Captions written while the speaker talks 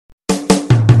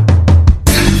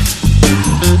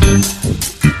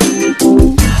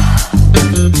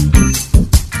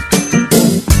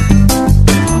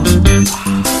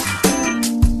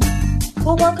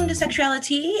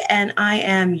Sexuality, and I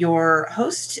am your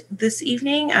host this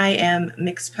evening. I am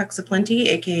Mix Puxaplenty,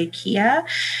 aka Kia,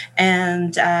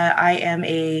 and I am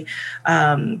a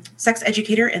sex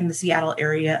educator in the Seattle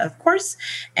area, of course,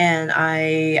 and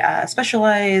I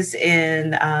specialize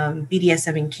in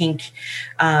BDSM and kink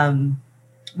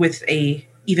with a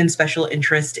even special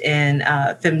interest in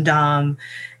femdom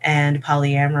and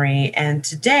polyamory. And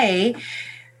today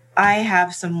I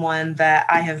have someone that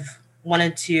I have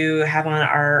wanted to have on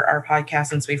our podcast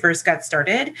since we first got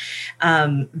started.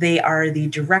 They are the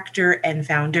director and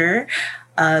founder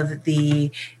of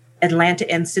the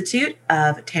Atlanta Institute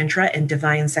of Tantra and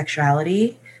Divine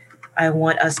Sexuality. I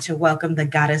want us to welcome the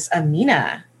goddess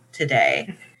Amina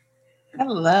today.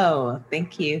 Hello.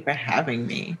 Thank you for having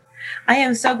me. I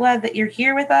am so glad that you're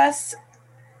here with us.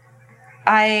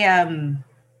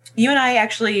 You and I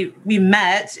actually, we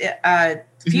met a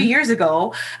few years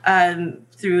ago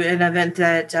through an event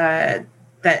that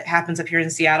happens up here in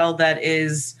Seattle. That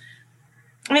is,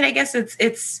 I mean, I guess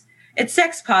it's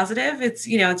sex positive.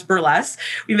 It's burlesque.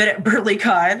 We met at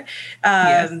BurlyCon,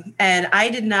 Yes. and I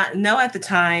did not know at the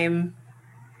time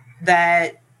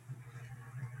that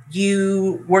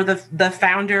you were the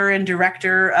founder and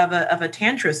director of a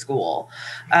tantra school.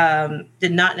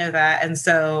 Did not know that. And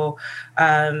so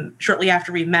shortly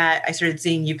after we met, I started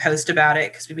seeing you post about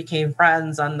it because we became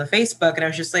friends on the Facebook. And I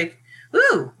was just like,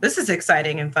 ooh, this is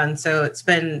exciting and fun. So it's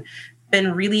been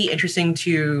really interesting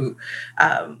to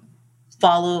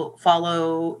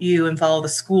follow you and follow the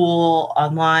school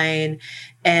online.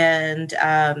 And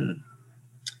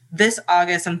this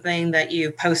August, something that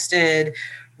you posted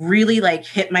really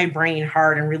hit my brain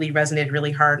hard and really resonated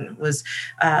really hard. And it was,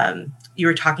 you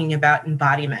were talking about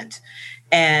embodiment.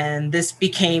 And this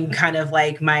became kind of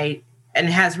and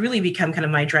has really become kind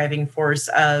of my driving force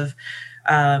of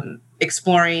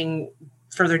exploring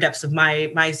further depths of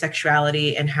my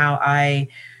sexuality and how I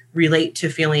relate to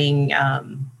feeling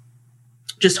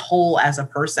just whole as a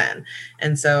person.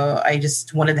 And so I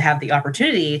just wanted to have the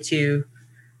opportunity to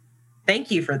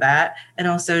thank you for that. And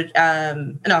also,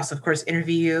 of course,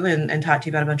 interview you and talk to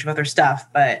you about a bunch of other stuff.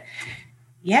 But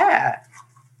yeah.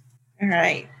 All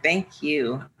right. Thank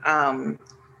you.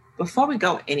 Before we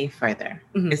go any further,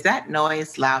 Is that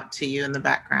noise loud to you in the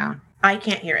background? I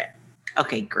can't hear it.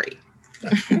 Okay, great.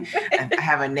 I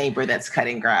have a neighbor that's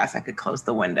cutting grass. I could close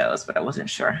the windows, but I wasn't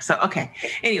sure. So, okay.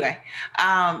 Anyway,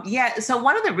 so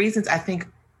one of the reasons I think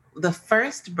the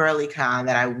first BurlyCon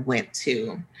that I went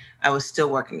to, I was still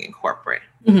working in corporate.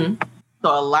 Mm-hmm.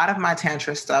 So a lot of my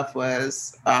tantra stuff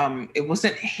was, it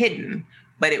wasn't hidden,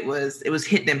 but it was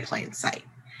hidden in plain sight.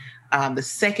 By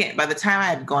the time I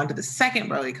had gone to the second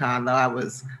BurlyCon, though, I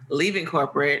was leaving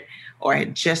corporate, or I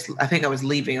think I was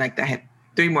leaving, I had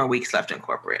 3 more weeks left in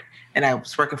corporate. And I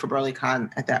was working for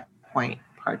BurlyCon at that point,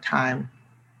 part-time.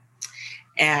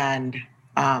 And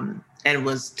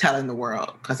was telling the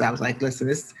world, because I was like,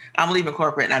 listen, I'm leaving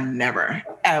corporate and I'm never,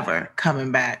 ever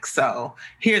coming back. So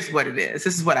here's what it is.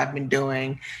 This is what I've been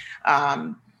doing.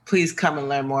 Please come and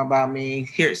learn more about me.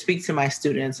 Here, speak to my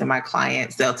students and my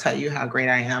clients. They'll tell you how great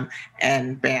I am.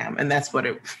 And bam. And that's what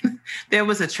there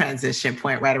was a transition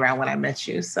point right around when I met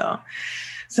you. So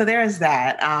there is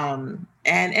that. And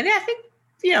I think,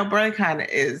 BurlyCon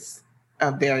is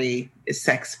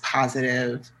sex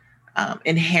positive,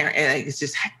 inherent. It's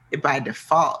just by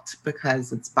default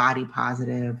because it's body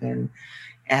positive, and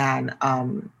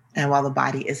while the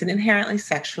body isn't inherently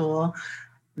sexual,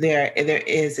 there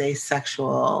is a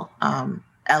sexual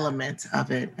element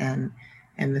of it, and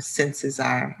the senses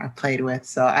are played with.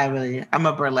 So I'm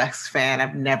a burlesque fan.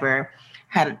 I've never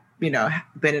had been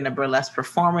in a burlesque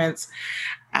performance.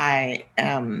 I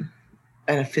am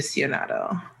an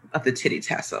aficionado of the titty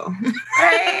tassel.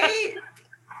 Right.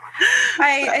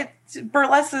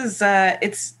 Burlesque is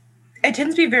it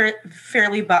tends to be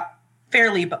fairly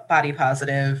body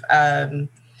positive, and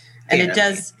it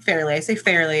does fairly. I say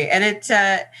fairly, and it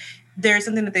there's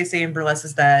something that they say in burlesque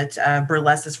is that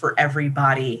burlesque is for every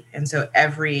body, and so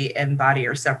every and body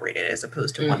are separated as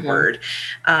opposed to one word,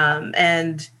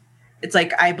 and it's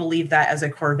I believe that as a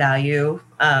core value,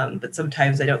 but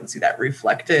sometimes I don't see that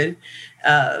reflected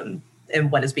in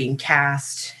what is being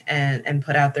cast and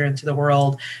put out there into the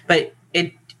world, but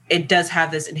it does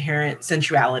have this inherent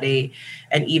sensuality.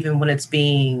 And even when it's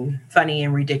being funny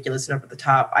and ridiculous and over the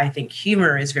top, I think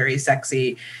humor is very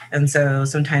sexy. And so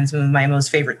sometimes some of my most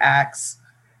favorite acts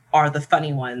are the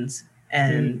funny ones.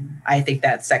 And I think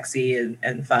that's sexy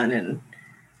and fun. And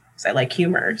because I like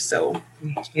humor. So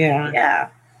yeah.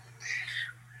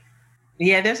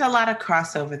 Yeah, there's a lot of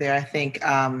crossover there, I think,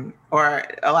 or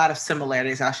a lot of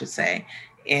similarities, I should say,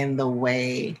 in the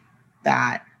way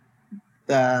that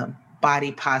the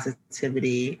body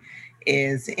positivity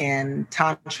is in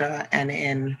Tantra and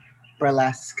in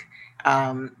burlesque,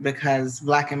 because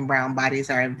Black and brown bodies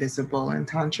are invisible in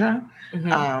Tantra.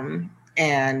 Mm-hmm.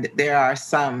 And there are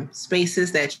some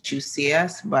spaces that you see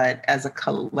us, but as a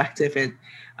collective,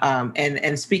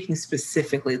 and speaking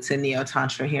specifically to Neo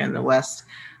Tantra here in the West,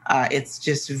 it's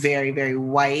just very, very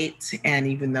white. And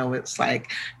even though it's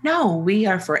like, no, we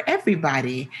are for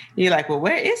everybody, you're like, well,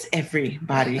 where is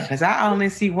everybody? Because I only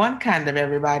see one kind of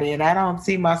everybody, and I don't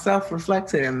see myself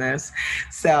reflected in this.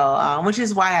 So, which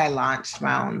is why I launched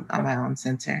my own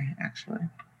center, actually.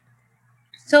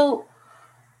 So,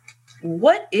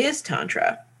 what is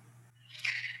Tantra?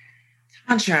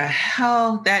 Tantra,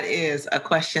 oh, that is a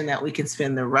question that we can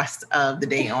spend the rest of the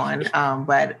day on.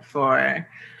 But for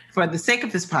the sake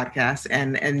of this podcast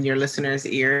and your listeners'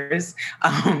 ears,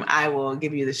 I will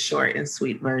give you the short and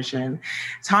sweet version.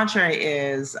 Tantra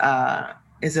is an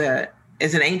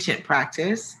ancient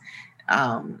practice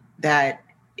that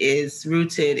is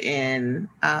rooted in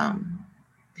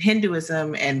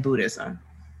Hinduism and Buddhism.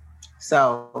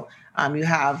 So you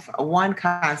have one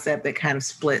concept that kind of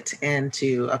split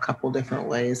into a couple different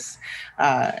ways.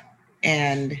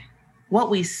 And what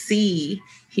we see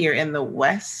here in the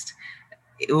West,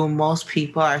 most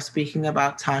people are speaking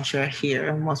about Tantra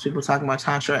here. Most people talking about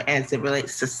Tantra as it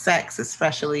relates to sex,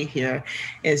 especially here,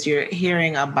 is you're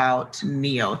hearing about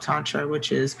Neo Tantra,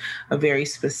 which is a very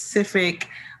specific,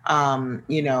 the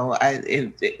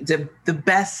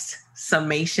best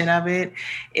summation of it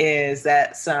is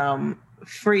that some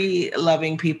free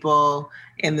loving people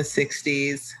in the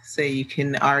 60s, so you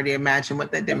can already imagine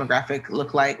what that demographic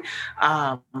looked like,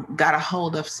 got a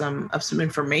hold of some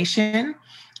information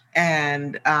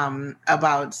and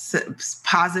about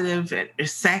positive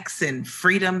sex and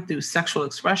freedom through sexual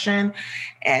expression,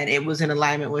 and it was in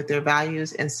alignment with their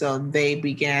values. And so they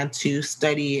began to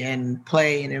study and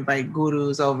play and invite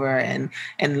gurus over and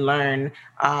learn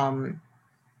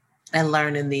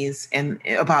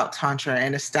about Tantra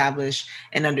and establish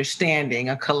an understanding,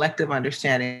 a collective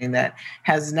understanding that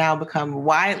has now become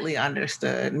widely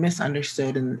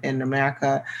misunderstood in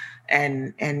America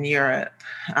and Europe,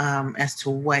 as to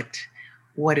what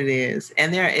it is.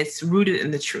 And it's rooted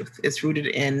in the truth. It's rooted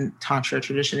in Tantra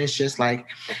tradition. It's just like,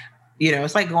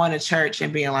 it's like going to church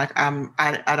and being like,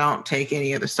 I don't take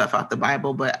any of the stuff out the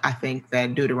Bible, but I think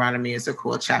that Deuteronomy is a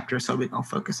cool chapter, so we're going to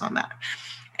focus on that.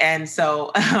 And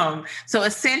so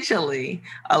essentially,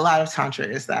 a lot of Tantra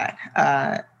is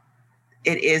that.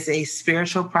 It is a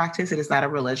spiritual practice. It is not a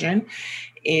religion.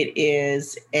 It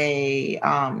is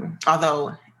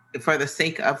although for the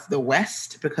sake of the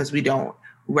West, because we don't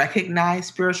recognize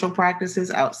spiritual practices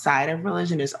outside of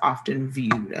religion, is often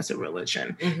viewed as a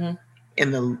religion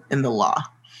in the law.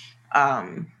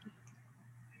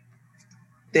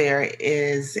 There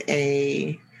is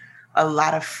a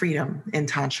lot of freedom in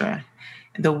Tantra.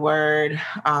 The word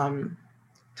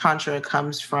Tantra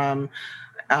comes from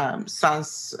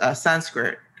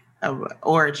Sanskrit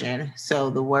origin.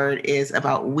 So the word is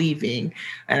about weaving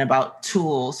and about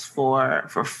tools for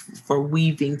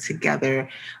weaving together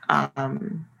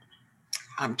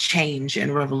change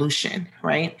and revolution,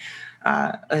 right?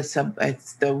 It's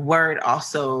the word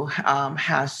also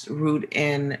has root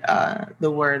in the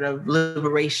word of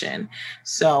liberation.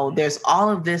 So there's all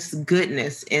of this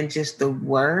goodness in just the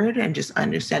word and just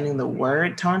understanding the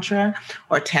word Tantra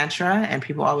or Tantra. And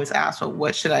people always ask, well,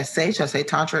 what should I say? Should I say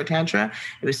Tantra or Tantra?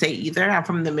 It would say either. I'm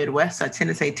from the Midwest, so I tend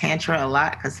to say Tantra a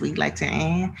lot because we like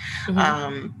to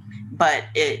but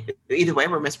either way,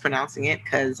 we're mispronouncing it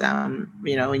because,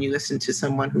 when you listen to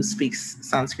someone who speaks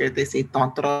Sanskrit, they say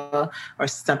Tantra or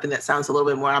something that sounds a little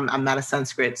bit more. I'm not a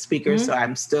Sanskrit speaker, so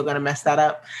I'm still going to mess that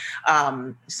up.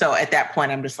 So at that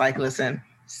point, I'm just like, listen,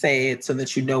 say it so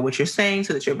that you know what you're saying,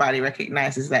 so that your body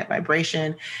recognizes that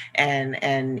vibration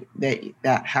and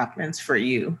that happens for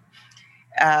you.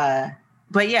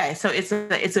 But yeah, so it's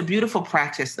a beautiful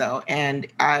practice though. And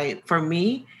I'm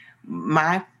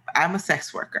a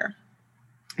sex worker.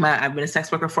 I've been a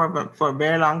sex worker for a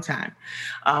very long time.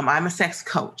 I'm a sex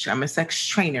coach. I'm a sex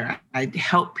trainer. I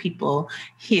help people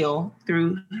heal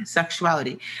through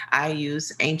sexuality. I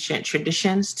use ancient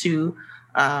traditions to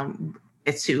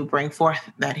bring forth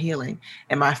that healing.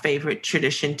 And my favorite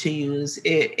tradition to use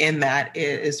in that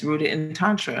is rooted in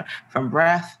Tantra, from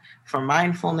breath, from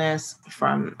mindfulness,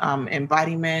 from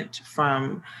embodiment,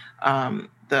 from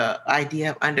the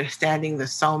idea of understanding the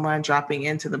soma, dropping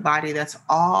into the body. That's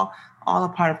all a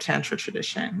part of Tantra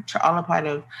tradition, all a part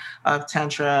of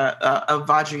Tantra, of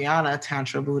Vajrayana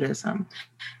Tantra Buddhism.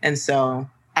 And so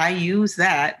I use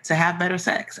that to have better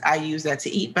sex. I use that to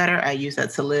eat better. I use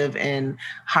that to live in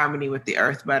harmony with the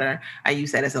earth better. I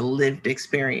use that as a lived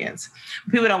experience.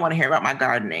 People don't want to hear about my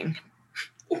gardening.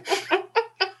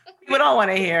 People don't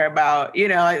want to hear about,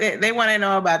 they want to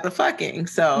know about the fucking.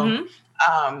 So,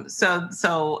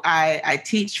 so I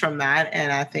teach from that.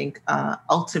 And I think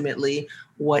ultimately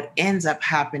what ends up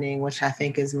happening, which I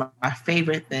think is my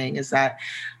favorite thing, is that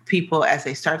people, as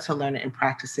they start to learn it and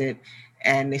practice it,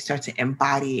 and they start to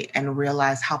embody and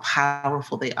realize how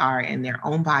powerful they are in their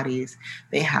own bodies,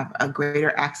 they have a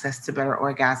greater access to better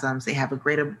orgasms. They have a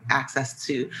greater access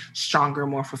to stronger,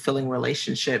 more fulfilling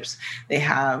relationships. They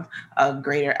have a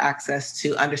greater access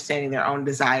to understanding their own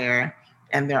desire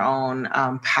and their own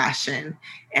passion.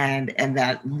 And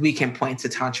that we can point to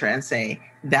Tantra and say,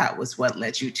 that was what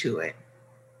led you to it.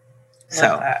 I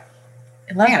love that.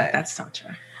 I love it. That's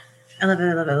Tantra. I love it.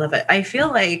 I love it. I love it. I feel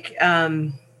like,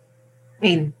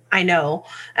 I know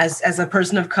as a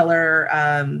person of color,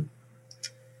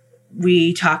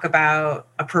 we talk about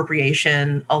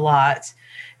appropriation a lot,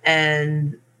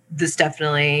 and this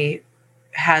definitely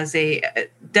has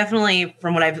definitely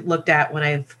from what I've looked at when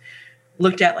I've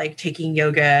looked at like taking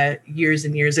yoga years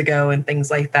and years ago and things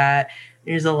like that,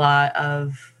 there's a lot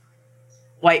of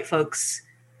white folks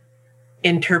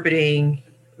interpreting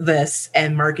this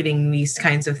and marketing these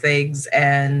kinds of things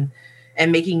and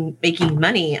making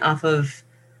money off of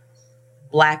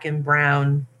Black and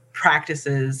brown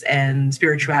practices and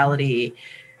spirituality,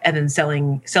 and then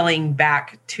selling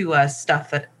back to us stuff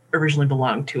that originally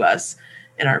belonged to us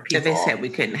and our people. That they said we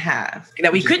couldn't have.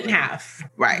 That we couldn't have.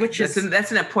 Right.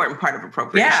 That's an important part of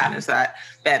appropriation, is that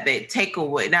they take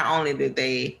away, not only did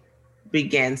they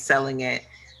begin selling it,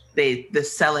 the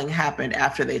selling happened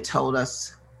after they told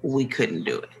us we couldn't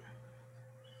do it.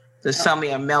 To sell me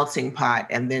a melting pot,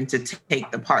 and then to take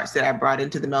the parts that I brought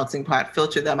into the melting pot,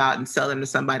 filter them out, and sell them to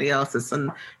somebody else as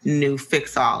some new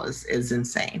fix-all is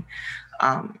insane.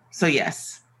 So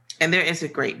yes, and there is a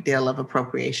great deal of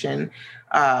appropriation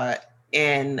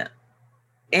in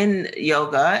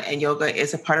yoga, and yoga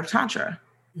is a part of Tantra,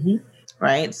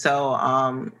 right? So,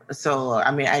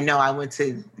 I mean, I know I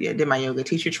did my yoga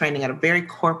teacher training at a very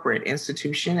corporate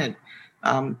institution at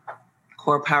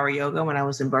Core Power Yoga when I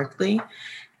was in Berkeley.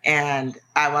 And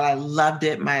while I loved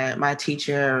it, my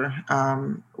teacher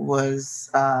has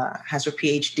her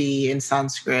PhD in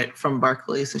Sanskrit from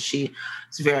Berkeley, so she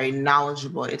is very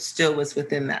knowledgeable. It still was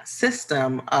within that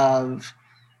system of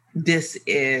this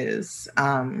is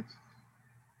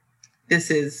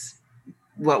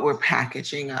what we're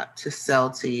packaging up to sell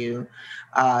to you,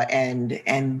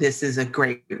 and this is a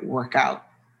great workout,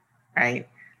 right?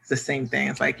 The same thing.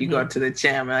 It's like you go to the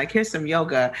gym and like, here's some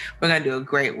yoga, we're going to do a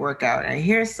great workout. And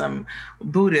here's some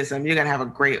Buddhism, you're going to have a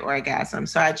great orgasm.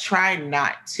 So I try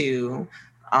not to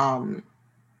in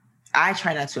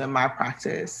my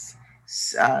practice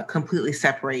completely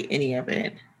separate any of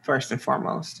it, first and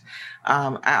foremost.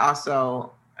 I'm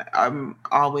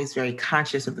always very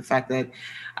conscious of the fact that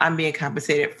I'm being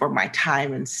compensated for my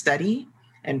time and study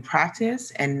and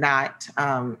practice, and not,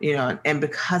 and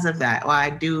because of that, well,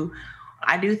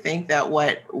 I do think that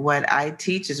what I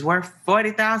teach is worth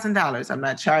 $40,000. I'm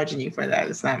not charging you for that.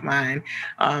 It's not mine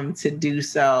to do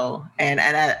so. And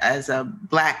as a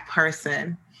Black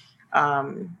person,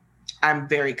 I'm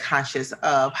very conscious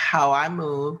of how I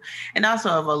move, and also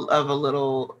of a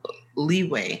little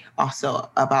leeway also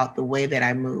about the way that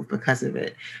I move because of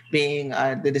it. Being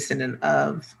the descendant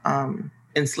of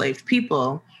enslaved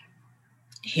people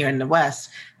here in the West,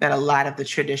 that a lot of the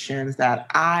traditions that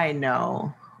I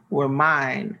know were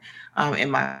mine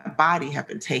in my body have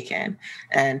been taken.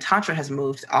 And Tantra has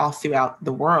moved all throughout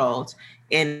the world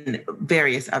in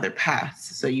various other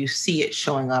paths. So you see it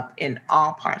showing up in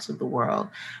all parts of the world.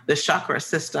 The chakra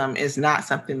system is not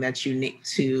something that's unique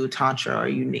to Tantra or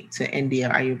unique to India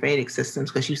Ayurvedic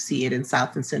systems, because you see it in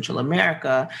South and Central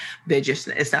America.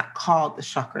 It's not called the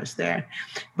chakras there,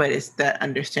 but it's that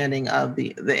understanding of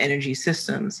the energy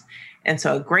systems. And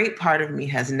so a great part of me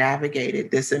has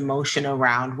navigated this emotion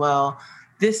around, well,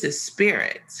 this is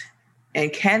spirit.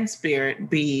 And can spirit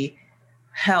be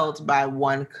held by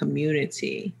one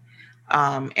community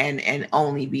and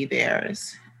only be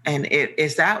theirs? And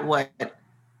is that what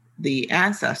the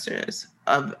ancestors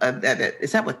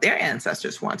is that what their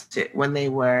ancestors wanted when they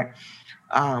were,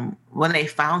 when they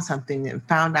found something and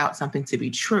found out something to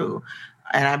be true?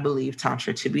 And I believe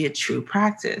Tantra to be a true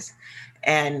practice.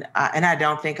 And I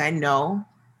don't think I know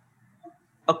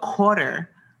a quarter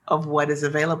of what is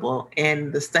available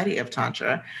in the study of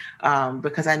Tantra,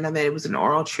 because I know that it was an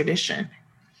oral tradition.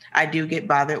 I do get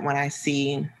bothered when I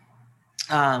see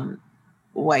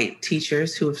white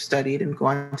teachers who have studied and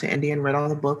gone to India and read all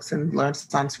the books and learned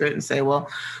Sanskrit and say, well,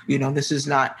 this is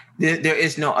not, there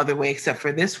is no other way except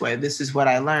for this way. This is what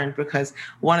I learned, because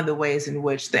one of the ways in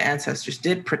which the ancestors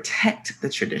did protect the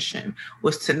tradition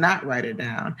was to not write it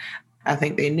down. I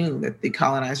think they knew that the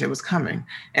colonizer was coming.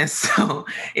 And so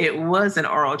it was an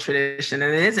oral tradition,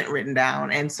 and it isn't written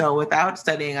down. And so without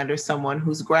studying under someone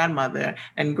whose grandmother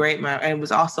and great-mother, and it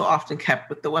was also often kept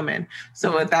with the women.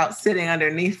 So without sitting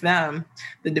underneath them,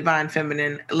 the divine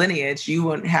feminine lineage, you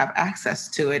wouldn't have access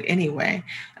to it anyway.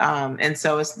 And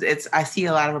so it's I see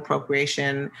a lot of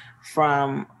appropriation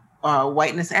from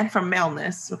whiteness and from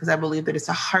maleness, because I believe that it's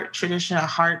a heart tradition, a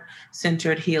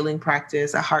heart-centered healing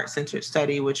practice, a heart-centered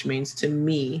study, which means to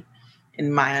me,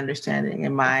 in my understanding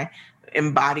and my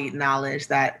embodied knowledge,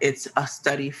 that it's a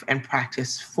study and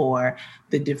practice for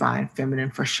the divine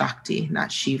feminine, for Shakti,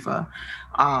 not Shiva.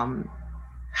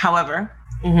 However,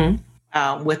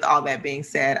 with all that being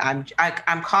said, I'm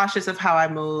cautious of how I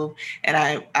move,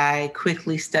 and I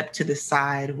quickly step to the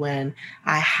side when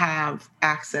I have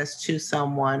access to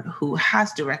someone who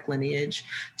has direct lineage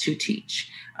to teach,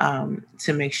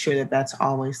 to make sure that that's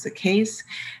always the case.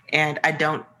 And I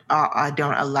don't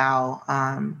allow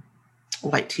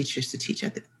white teachers to teach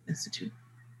at the Institute.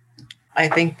 I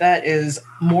think that is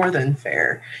more than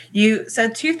fair. You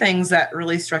said two things that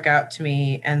really struck out to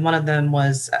me, and one of them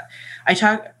was I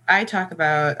talk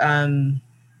about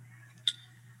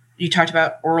you talked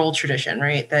about oral tradition,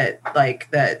 right? That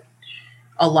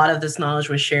a lot of this knowledge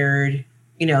was shared,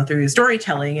 through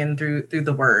storytelling and through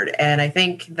the word. And I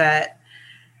think that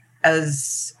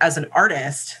as an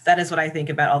artist, that is what I think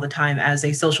about all the time. As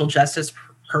a social justice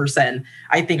person,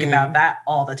 I think about that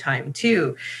all the time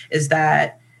too, is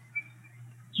that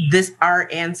our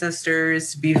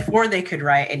ancestors, before they could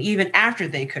write and even after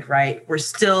they could write, were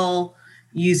still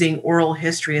using oral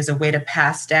history as a way to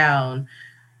pass down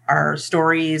our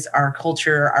stories, our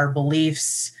culture, our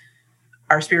beliefs,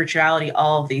 our spirituality,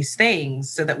 all of these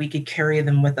things, so that we could carry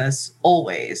them with us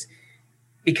always,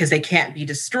 because they can't be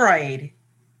destroyed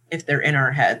if they're in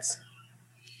our heads.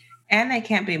 And they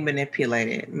can't be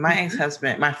manipulated. My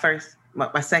ex-husband, my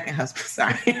second husband,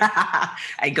 sorry,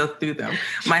 I go through them.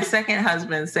 My second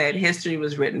husband said history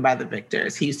was written by the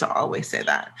victors. He used to always say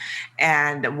that.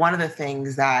 And one of the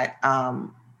things that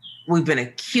we've been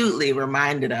acutely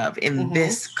reminded of in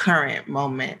this current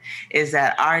moment is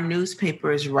that our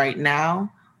newspapers right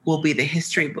now will be the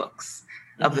history books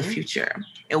of the future.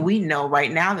 And we know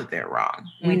right now that they're wrong.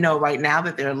 We know right now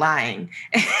that they're lying.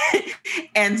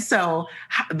 And so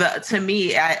to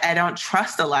me, I don't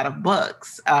trust a lot of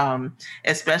books,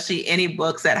 especially any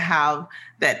books that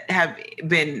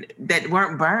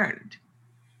weren't burned.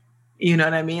 You know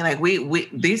what I mean? Like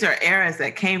these are eras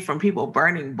that came from people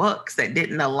burning books that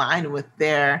didn't align with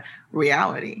their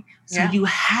reality. So you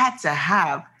had to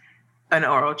have an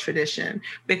oral tradition,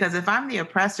 because if I'm the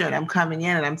oppressor and I'm coming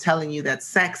in and I'm telling you that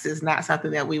sex is not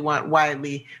something that we want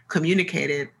widely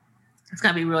communicated, it's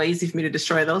going to be real easy for me to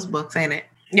destroy those books, ain't it?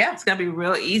 Yeah. It's going to be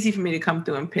real easy for me to come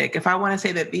through and pick. If I want to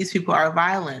say that these people are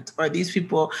violent or these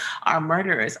people are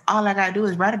murderers, all I got to do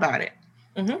is write about it.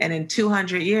 And in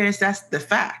 200 years, that's the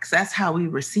facts. That's how we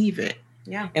receive it.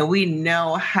 Yeah. And we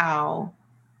know how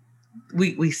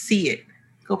we see it.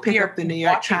 Go pick up the New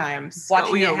York Times.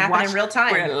 Watching it happen in real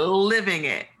time. We're living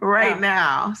it right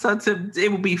now. So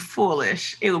it would be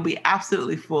foolish. It would be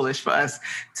absolutely foolish for us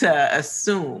to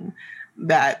assume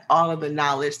that all of the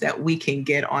knowledge that we can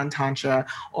get on Tantra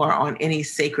or on any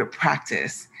sacred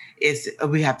practice is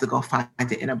we have to go find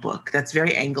it in a book. That's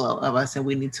very Anglo of us, and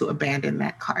we need to abandon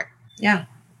that cart. Yeah,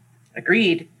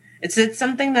 agreed. It's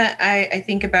something that I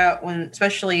think about when,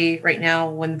 especially right now,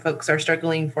 when folks are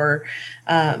struggling for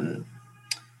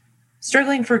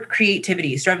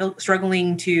creativity,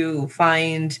 struggling to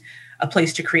find a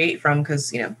place to create from,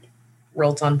 because,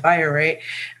 world's on fire, right?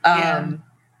 And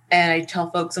I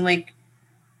tell folks, I'm like,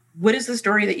 what is the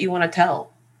story that you want to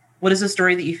tell? What is the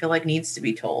story that you feel like needs to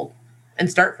be told?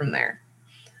 And start from there.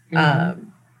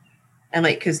 And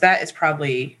because that is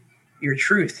probably your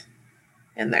truth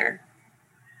in there.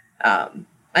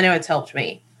 I know it's helped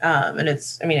me. And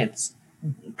it's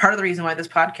part of the reason why this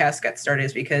podcast got started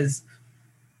is because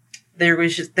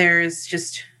there's a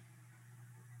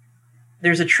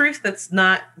truth that's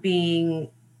not being,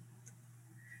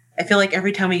 I feel like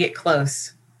every time we get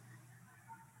close,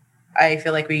 I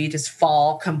feel like we just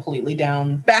fall completely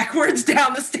backwards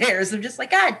down the stairs. I'm just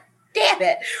like, God damn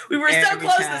it. We were so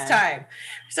close this time.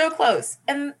 So close.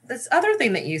 And this other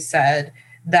thing that you said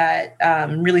that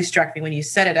really struck me when you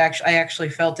said it, I actually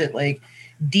felt it like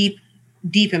deep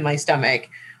in my stomach,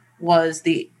 was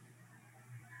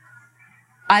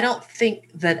I don't think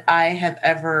that I have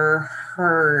ever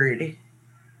heard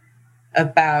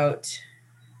about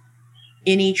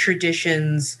any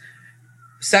traditions,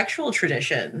 sexual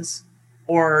traditions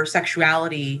or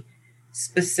sexuality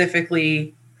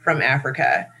specifically from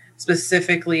Africa,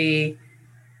 specifically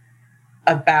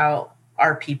about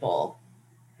our people.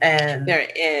 And there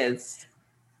is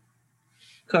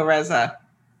Kareza.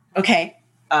 Okay.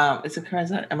 Is it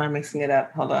Kareza? Am I mixing it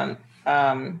up? Hold on.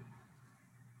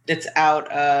 It's out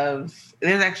of,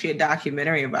 there's actually a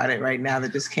documentary about it right now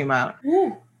that just came out.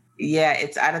 Ooh. Yeah,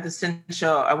 it's out of I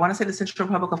want to say the Central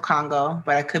Republic of Congo,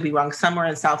 but I could be wrong, somewhere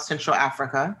in South Central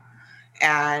Africa.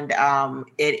 And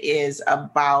it is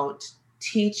about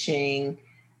teaching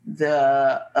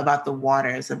about the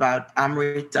waters, about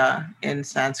Amrita in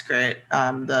Sanskrit,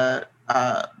 the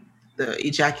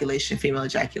ejaculation, female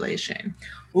ejaculation.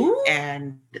 Ooh.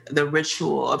 And the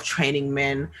ritual of training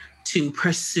men to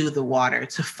pursue the water,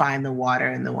 to find the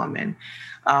water in the woman.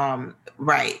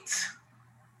 Right.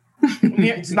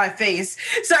 It's my face.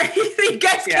 Sorry, you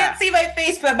guys can't see my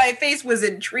face, but my face was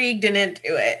intrigued and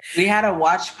into it. We had a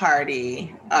watch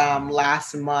party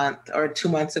last month or 2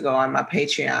 months ago on my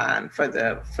Patreon for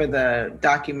the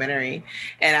documentary,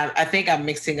 and I think I'm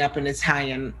mixing up an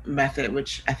Italian method,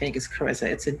 which I think is Kareza.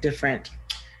 It's a different.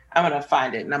 I'm gonna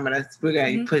find it, and we're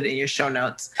gonna put it in your show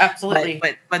notes. Absolutely.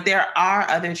 But there are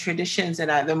other traditions, and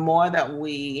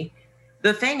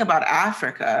the thing about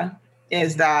Africa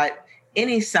is that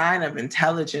any sign of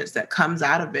intelligence that comes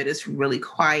out of it is really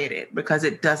quieted because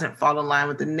it doesn't fall in line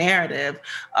with the narrative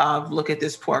of, look at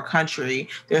this poor country,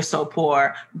 they're so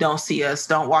poor, don't see us,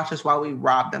 don't watch us while we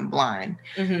rob them blind.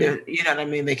 Mm-hmm. You know what I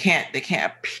mean? They can't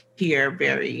appear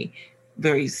very,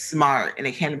 very smart, and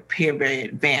they can't appear very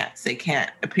advanced. They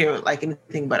can't appear like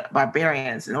anything but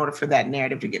barbarians in order for that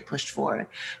narrative to get pushed forward,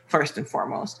 first and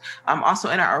foremost. Also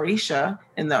in the Orisha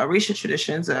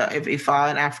traditions, if you follow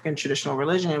an African traditional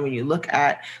religion, when you look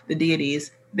at the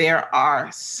deities, there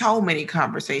are so many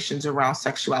conversations around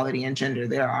sexuality and gender.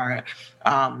 There are,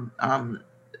 at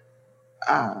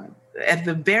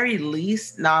the very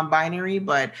least, non-binary,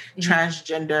 but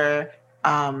transgender,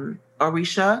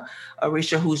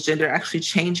 Orisha whose gender actually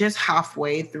changes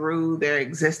halfway through their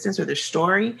existence or their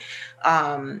story.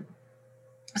 So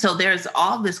there's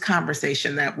all this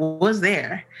conversation that was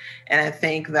there. And I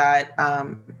think that,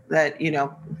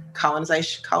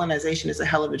 colonization is a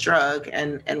hell of a drug.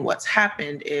 And what's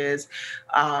happened is,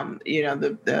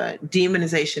 the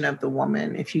demonization of the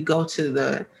woman. If you go to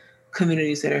the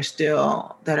communities that are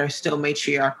still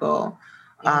matriarchal,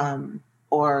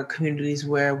 or communities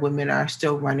where women are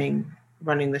still running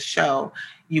the show,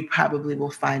 you probably will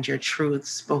find your truth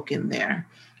spoken there.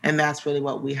 And that's really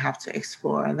what we have to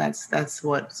explore. And that's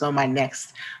what's on my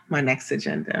next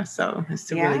agenda. So it's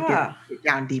to really get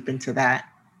down deep into that.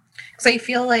 Because I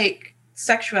feel like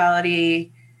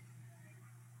sexuality,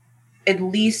 at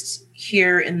least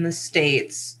here in the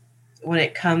States, when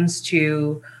it comes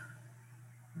to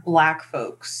Black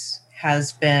folks,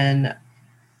 has been,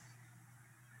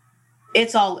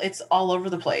 it's all over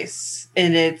the place,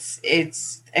 and it's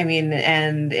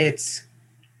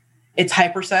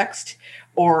hypersexed,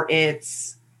 or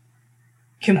it's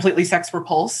completely sex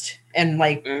repulsed and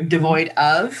devoid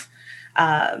of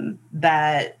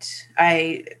that.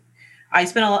 I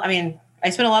spent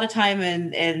a lot of time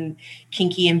in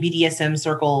kinky and BDSM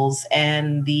circles,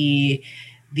 and the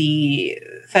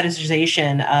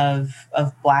fetishization of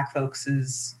Black folks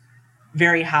is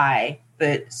very high,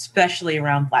 but especially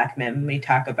around Black men, when we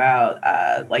talk about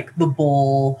the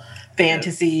bull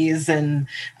fantasies and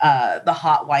the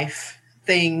hot wife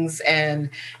things,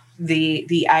 and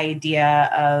the idea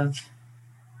of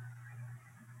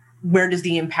where does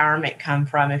the empowerment come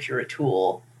from if you're a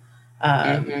tool,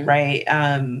 right?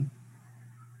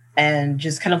 And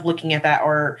just kind of looking at that,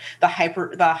 or the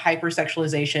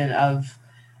hypersexualization of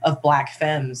Black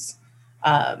femmes,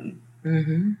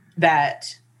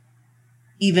 that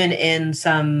even in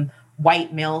some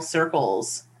white male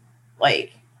circles,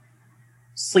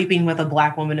 sleeping with a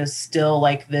Black woman is still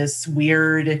this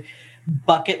weird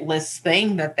bucket list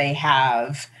thing that they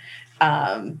have.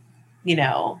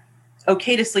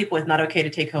 Okay to sleep with, not okay to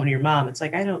take home to your mom. It's I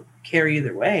don't care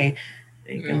either way.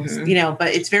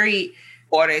 But it's very...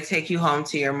 Or they take you home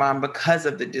to your mom because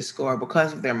of the discord,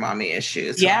 because of their mommy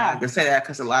issues. So I can say that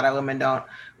because a lot of women don't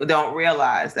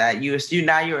realize that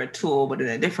you're a tool, but in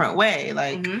a different way. And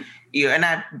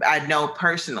I know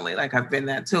personally, I've been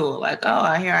that tool.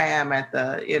 Here I am at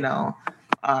the,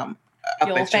 up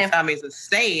at your family's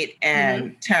estate,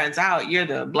 and turns out you're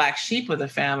the black sheep of the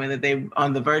family that they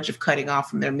on the verge of cutting off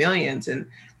from their millions, and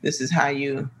this is how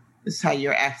you're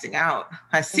acting out.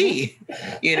 I see,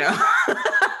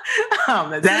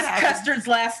 This is Custard's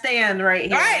last stand right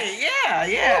here. Right,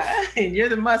 yeah. And you're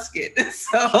the musket.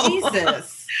 So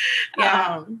Jesus.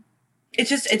 Yeah.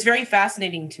 It's very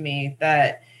fascinating to me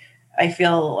that I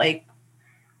feel like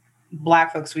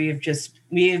Black folks, we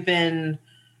have been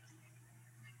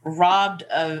robbed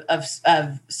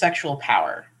of sexual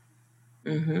power.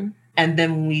 Mm-hmm. And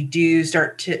then when we do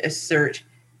start to assert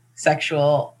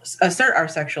our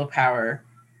sexual power,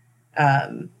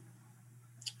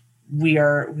 we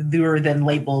are then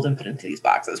labeled and put into these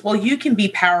boxes. Well, you can be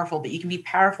powerful, but you can be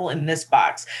powerful in this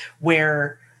box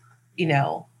where,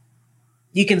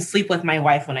 you can sleep with my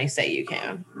wife when I say you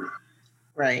can.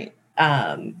 Right.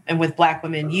 And with Black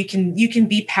women, you can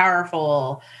be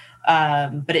powerful,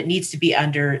 but it needs to be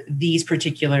under these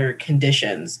particular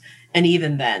conditions. And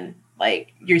even then,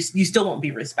 like you still won't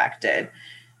be respected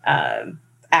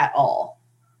at all.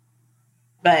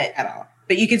 But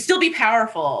you can still be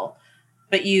powerful,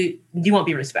 but you won't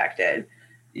be respected.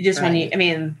 Just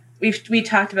right. We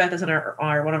talked about this on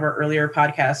our one of our earlier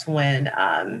podcasts when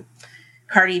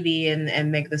Cardi B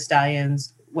and Meg Thee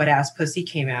Stallion's Wet Ass Pussy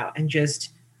came out, and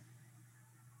just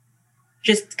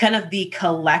kind of the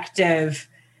collective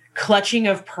clutching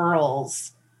of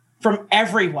pearls from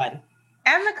everyone.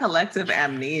 And the collective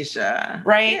amnesia.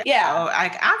 Right? Yeah.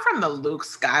 I'm from the Luke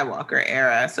Skywalker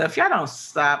era. So if y'all don't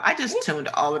stop, I just tuned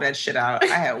all of that shit out.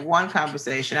 I had one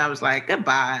conversation. I was like,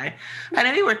 goodbye. And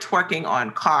then we were twerking on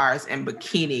cars and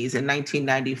bikinis in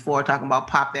 1994, talking about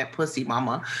pop that pussy,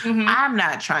 mama. Mm-hmm. I'm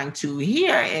not trying to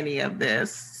hear any of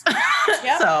this.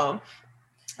 Yep. So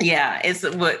yeah, it's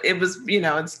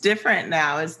different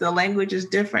now. The language is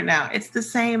different now. It's the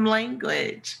same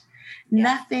language. Yeah.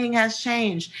 Nothing has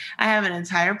changed. I have an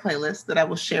entire playlist that I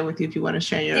will share with you if you want to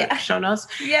share your show notes.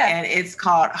 Yeah. And it's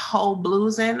called Ho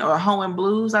Bluesin' or Ho and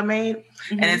Blues I made.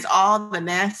 Mm-hmm. And it's all the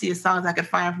nastiest songs I could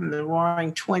find from the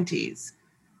roaring 20s.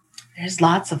 There's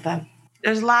lots of them.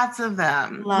 We've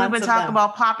been talking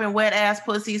about popping wet ass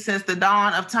pussy since the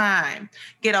dawn of time.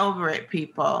 Get over it,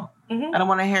 people. Mm-hmm. I don't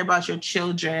want to hear about your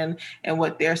children and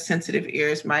what their sensitive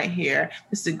ears might hear.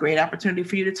 This is a great opportunity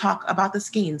for you to talk about the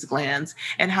Skene's glands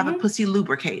and how the pussy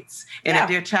lubricates. And if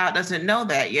your child doesn't know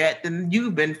that yet, then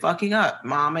you've been fucking up.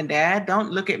 Mom and dad,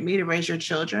 don't look at me to raise your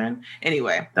children.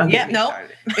 Anyway, don't get me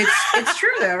started. It's true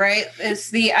though, right? It's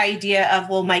the idea of,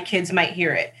 well, my kids might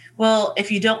hear it. Well, if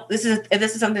this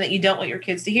is something that you don't want your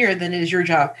kids to hear, then it is your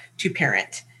job to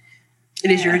parent.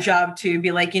 It is your job to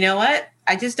be like, you know what?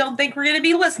 I just don't think we're going to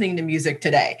be listening to music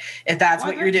today, if that's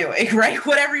what you're doing, right?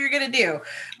 Whatever you're going to do.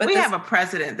 But we have a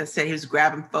president that said he was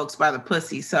grabbing folks by the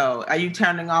pussy. So are you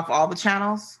turning off all the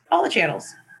channels? All the channels.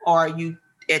 Or are you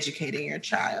educating your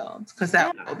child? Because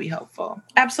that will be helpful.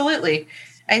 Absolutely.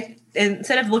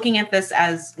 Instead of looking at this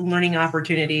as learning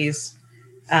opportunities,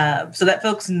 so that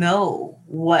folks know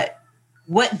what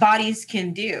bodies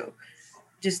can do.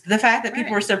 Just the fact that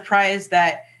people are surprised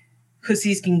that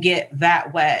pussies can get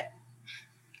that wet.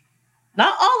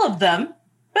 Not all of them,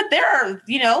 but there are,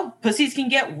 pussies can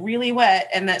get really wet,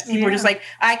 and that people are just like,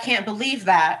 I can't believe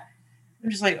that. I'm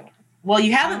just like, well,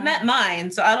 you haven't met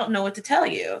mine, so I don't know what to tell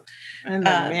you. And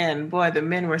the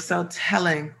men were so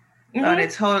telling. Mm-hmm. Oh, they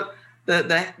told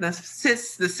the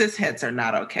cis heads are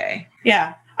not okay.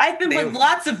 Yeah. I've been with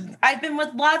lots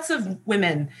of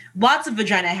women, lots of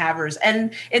vagina havers,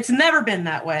 and it's never been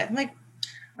that way.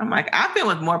 I'm like, I've been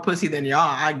with more pussy than y'all,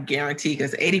 I guarantee,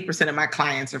 because 80% of my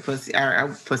clients are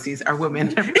pussies, are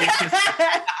women.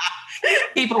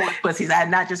 People with pussies.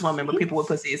 Not just women, but people with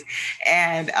pussies.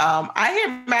 And I hear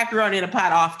macaroni in a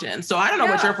pot often, so I don't know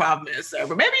what your problem is, sir,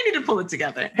 but maybe you need to pull it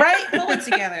together. Right? Pull it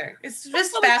together. It's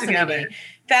just fascinating.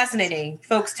 Fascinating.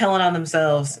 Folks telling on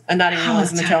themselves and not even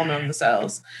realizing they're telling on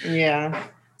themselves. Yeah.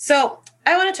 So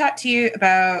I want to talk to you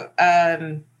about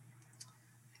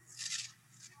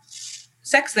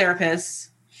sex therapists,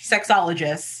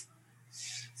 sexologists,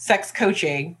 sex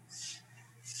coaching.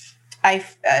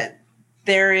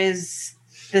 There is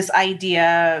this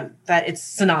idea that it's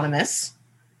synonymous.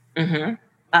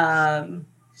 Mm-hmm.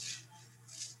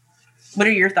 What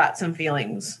are your thoughts and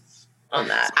feelings on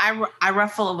that? I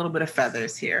ruffle a little bit of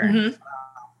feathers here. Mm-hmm.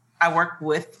 I work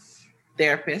with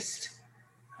therapists,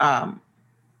 and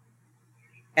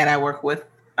I work with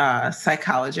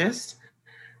psychologists.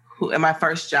 And my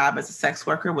first job as a sex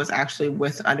worker was actually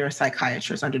under a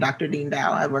psychiatrist, under Dr. Dean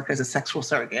Dow. I worked as a sexual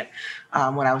surrogate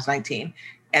when I was 19.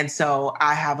 And so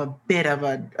I have a bit of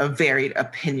a varied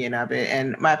opinion of it.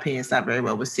 And my opinion is not very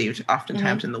well received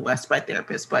oftentimes in the West by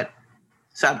therapists. But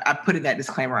so I'm putting that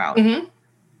disclaimer out. Mm-hmm.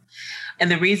 And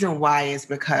the reason why is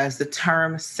because the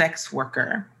term sex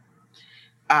worker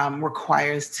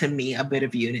requires to me a bit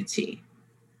of unity.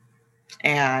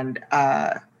 And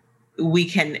we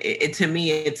can, to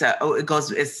me, it's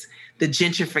the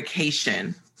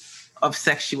gentrification of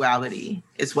sexuality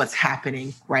is what's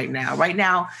happening right now. Right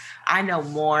now, I know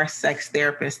more sex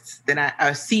therapists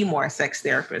I see more sex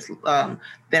therapists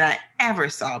than I ever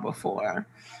saw before.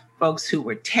 Folks who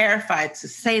were terrified to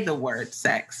say the word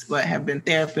sex, but have been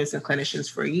therapists and clinicians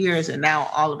for years, and now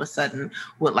all of a sudden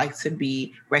would like to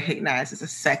be recognized as a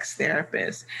sex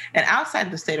therapist. And outside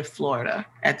of the state of Florida,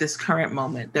 at this current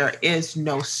moment, there is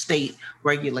no state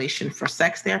regulation for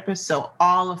sex therapists. So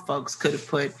all of folks could have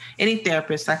put any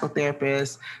therapist,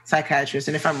 psychotherapist, psychiatrist,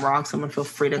 and if I'm wrong, someone feel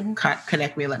free to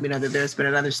connect me and let me know that there's been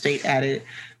another state added.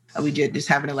 We did just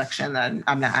have an election.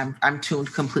 I'm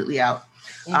tuned completely out.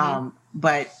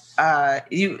 But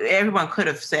everyone could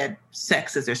have said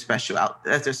sex as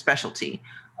their specialty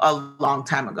a long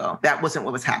time ago. That wasn't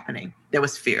what was happening. There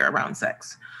was fear around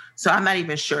sex. So I'm not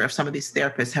even sure if some of these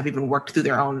therapists have even worked through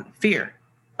their own fear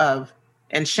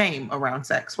and shame around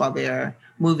sex while they're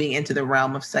moving into the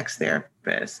realm of sex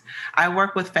therapists. I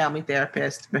work with family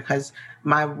therapists because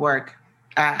my work,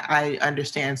 I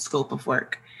understand scope of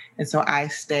work. And so I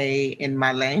stay in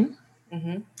my lane.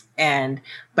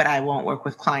 But I won't work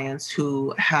with clients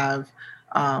who have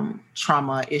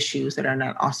trauma issues that are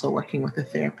not also working with a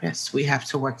therapist. We have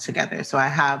to work together. So I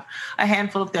have a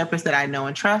handful of therapists that I know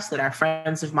and trust that are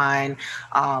friends of mine,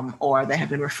 or that have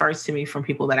been referred to me from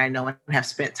people that I know and have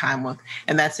spent time with.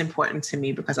 And that's important to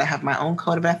me because I have my own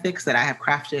code of ethics that I have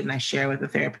crafted and I share with the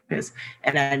therapist.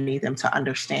 And I need them to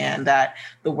understand that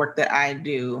the work that I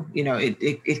do,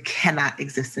 it cannot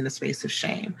exist in a space of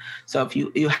shame. So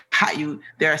if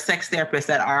there are sex therapists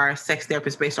that are sex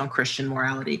therapists based on Christian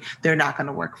morality, they're not going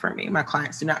to work for me. My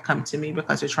clients do not come to me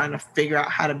because they're trying to figure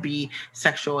out how to be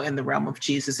sexual in the realm of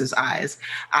Jesus's eyes.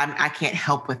 I can't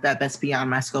help with that. That's beyond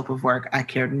my scope of work. I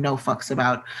care no fucks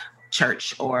about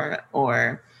church or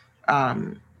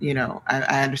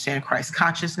I understand Christ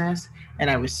consciousness and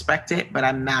I respect it, but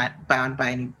I'm not bound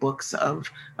by any books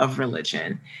of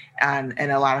religion. And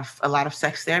a lot of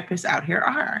sex therapists out here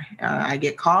are. I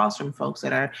get calls from folks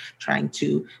that are trying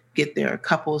to get their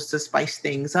couples to spice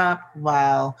things up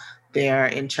while they're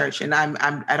in church. And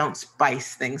I don't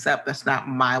spice things up. That's not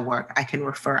my work. I can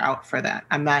refer out for that.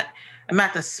 I'm not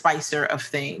the spicer of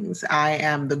things. I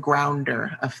am the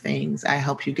grounder of things. I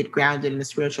help you get grounded in the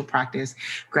spiritual practice,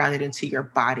 grounded into your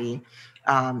body.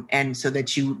 And so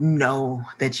that you know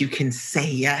that you can say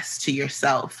yes to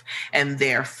yourself and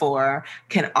therefore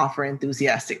can offer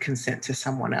enthusiastic consent to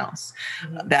someone else.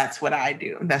 That's what I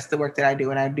do. That's the work that I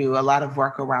do. And I do a lot of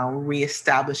work around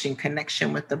reestablishing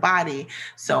connection with the body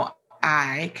so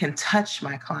I can touch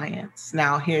my clients.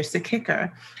 Now, here's the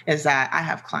kicker, is that I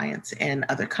have clients in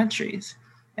other countries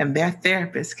and their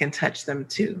therapists can touch them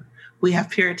too. We have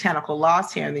puritanical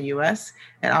laws here in the U.S.,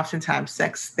 and oftentimes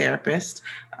sex therapists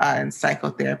and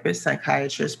psychotherapists,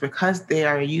 psychiatrists, because they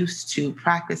are used to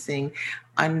practicing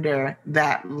under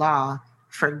that law,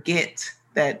 forget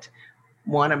that,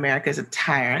 one, America is a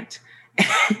tyrant,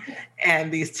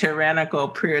 and these tyrannical,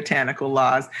 puritanical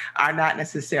laws are not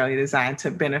necessarily designed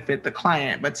to benefit the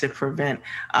client, but to prevent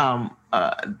or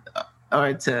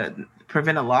to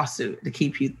prevent a lawsuit, to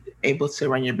keep you able to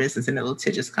run your business in a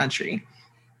litigious country.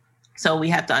 So we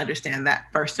have to understand that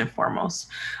first and foremost.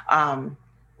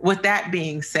 With that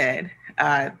being said,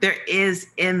 there is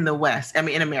in the West,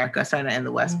 in America, sorry, not in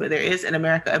the West, but there is in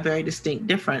America a very distinct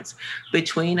difference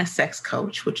between a sex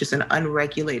coach, which is an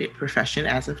unregulated profession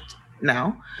as of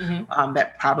now,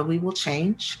 that probably will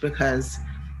change because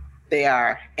they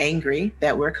are angry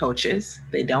that we're coaches.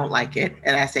 They don't like it.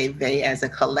 And I say they as a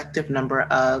collective number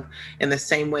of, in the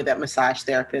same way that massage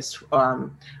therapists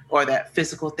or that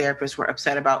physical therapists were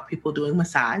upset about people doing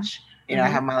massage.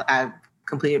 I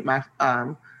completed my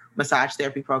massage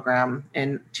therapy program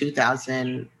in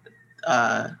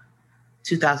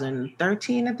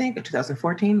 2013, I think, or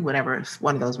 2014, whatever,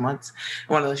 one of those months,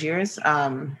 one of those years.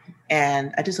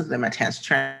 And I just looked at my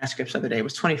transcripts the other day. It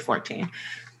was 2014.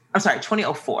 I'm sorry,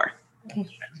 2004.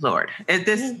 Lord,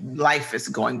 this life is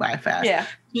going by fast. Yeah.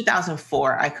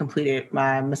 2004, I completed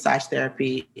my massage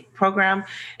therapy program.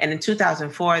 And in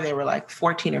 2004, there were like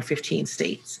 14 or 15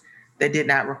 states that did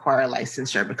not require a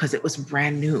licensure because it was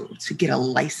brand new to get a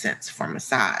license for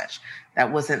massage.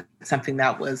 That wasn't something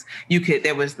that was,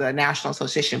 there was the National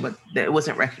Association, but it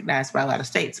wasn't recognized by a lot of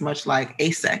states, much like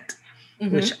AASECT,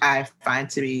 which I find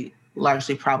to be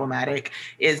largely problematic,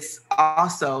 is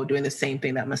also doing the same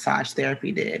thing that massage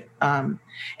therapy did. And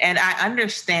I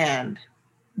understand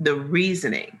the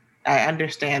reasoning. I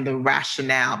understand the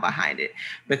rationale behind it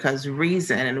because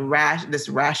reason and this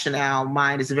rationale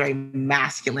mind is a very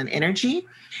masculine energy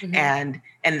and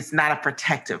it's not a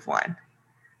protective one.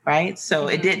 right? So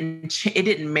it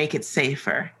didn't make it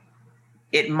safer.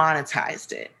 It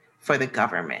monetized it for the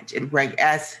government,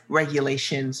 as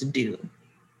regulations do.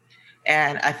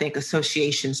 And I think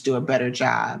associations do a better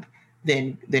job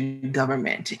than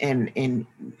government in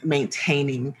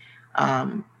maintaining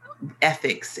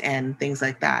ethics and things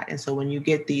like that. And so when you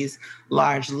get these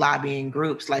large lobbying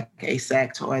groups like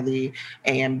AASECT or the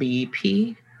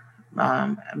AMBP,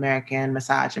 American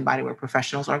Massage and Bodywork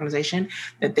Professionals Organization,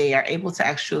 that they are able to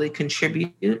actually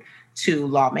contribute to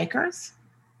lawmakers.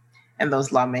 And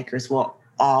those lawmakers will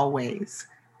always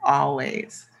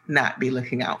not be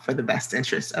looking out for the best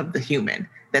interests of the human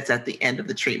that's at the end of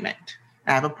the treatment.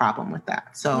 I have a problem with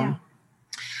that. So,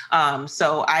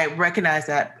 so I recognize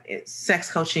that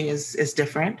sex coaching is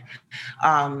different.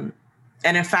 And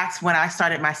in fact, when I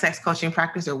started my sex coaching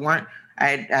practice,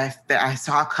 I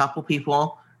saw a couple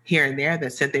people here and there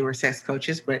that said they were sex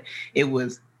coaches, but it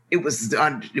was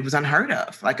unheard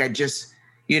of. Like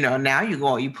now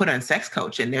you put on sex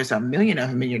coach and there's a million of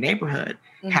them in your neighborhood.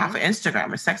 Mm-hmm. Half of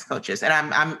Instagram is sex coaches.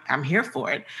 And I'm here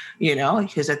for it,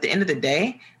 because at the end of the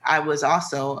day, I was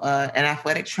also an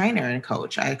athletic trainer and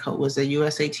coach. I was a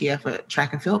USATF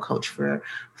track and field coach for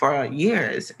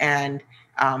years. And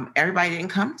everybody didn't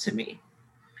come to me.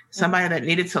 Somebody that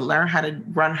needed to learn how to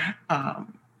run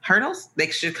hurdles, they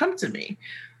should come to me.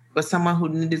 But someone who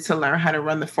needed to learn how to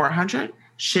run the 400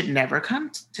 should never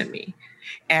come to me.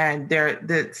 And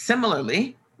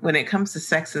similarly, when it comes to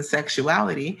sex and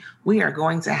sexuality, we are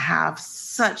going to have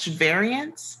such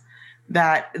variance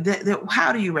that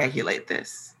how do you regulate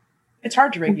this? It's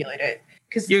hard to regulate it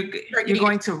because you're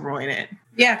going to ruin it.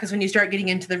 Yeah, because when you start getting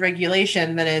into the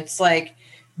regulation, then it's like,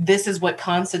 this is what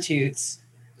constitutes.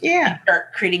 Yeah. You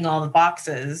start creating all the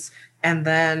boxes, and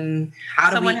then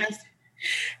how do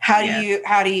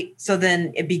you so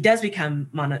then it does become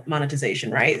monetization,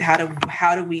 right?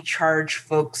 How do we charge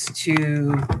folks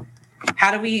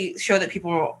how do we show that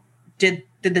people did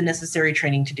the necessary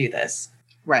training to do this?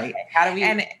 Right. How do we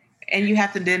and you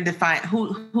have to then define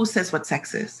who says what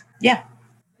sex is. Yeah.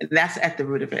 And that's at the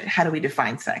root of it. How do we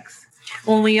define sex?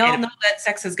 Well, we all know that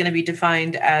sex is going to be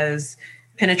defined as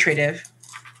penetrative,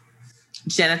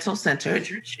 genital centered,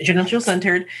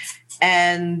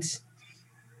 and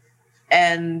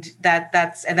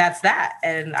that's that.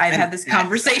 And I've had this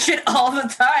conversation all the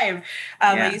time.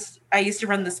 I used to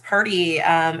run this party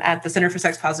at the Center for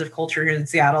Sex Positive Culture here in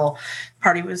Seattle.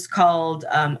 Party was called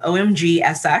OMG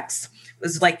SX. It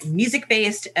was like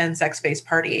music-based and sex-based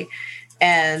party.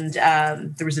 And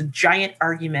there was a giant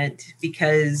argument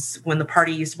because when the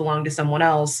party used to belong to someone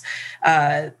else,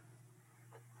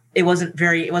 it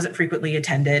wasn't frequently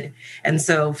attended. And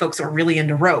so folks who were really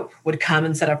into rope would come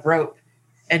and set up rope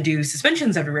and do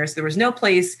suspensions everywhere. So there was no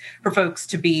place for folks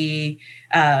to be,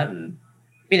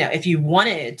 if you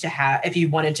wanted to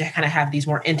kind of have these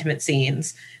more intimate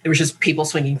scenes, there was just people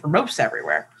swinging from ropes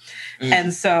everywhere. Mm.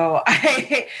 And so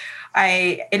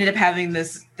I ended up having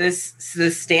this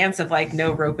stance of like,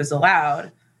 no rope is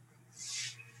allowed.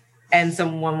 And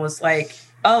someone was like,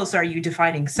 oh, so are you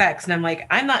defining sex? And I'm like,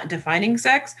 I'm not defining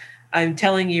sex. I'm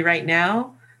telling you right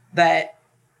now that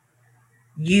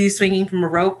you swinging from a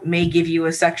rope may give you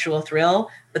a sexual thrill,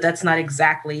 but that's not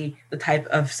exactly the type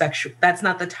of sex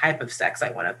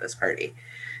I want at this party.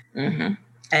 Mm-hmm.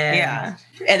 And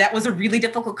that was a really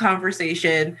difficult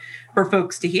conversation for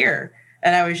folks to hear.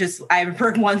 And I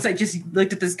heard once, I just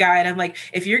looked at this guy and I'm like,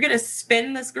 if you're going to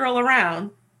spin this girl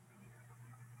around,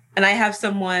 and I have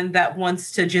someone that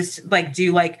wants to just like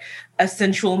do like a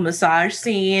sensual massage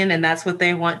scene and that's what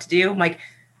they want to do, I'm like,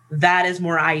 that is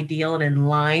more ideal and in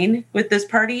line with this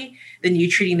party than you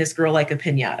treating this girl like a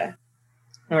piñata.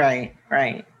 Right.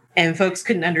 And folks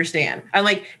couldn't understand. I'm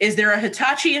like, is there a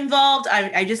Hitachi involved?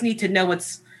 I just need to know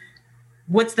what's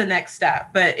the next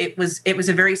step. But it was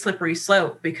a very slippery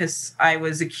slope because I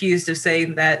was accused of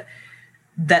saying that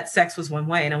sex was one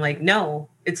way. And I'm like, no,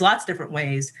 it's lots of different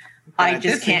ways. I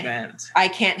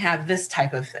can't have this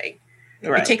type of thing.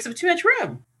 Right. It takes up too much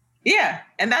room. Yeah.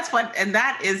 And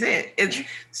that is it. It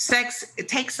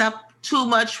takes up too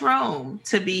much room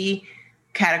to be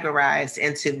categorized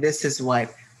into this is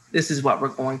what we're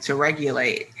going to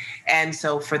regulate. And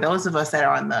so for those of us that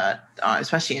are on the,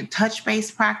 especially in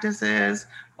touch-based practices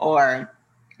or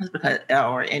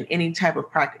in any type of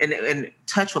practice, and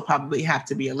touch will probably have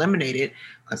to be eliminated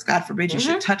because God forbid you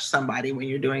should touch somebody when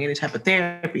you're doing any type of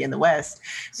therapy in the West.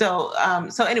 So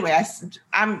anyway,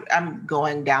 I'm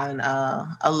going down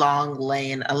a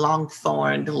long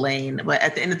thorned lane, but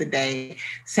at the end of the day,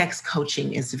 sex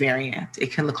coaching is variant.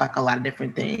 It can look like a lot of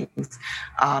different things.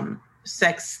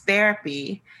 Sex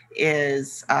therapy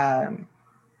is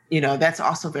that's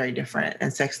also very different.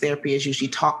 And sex therapy is usually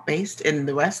talk-based in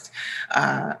the West.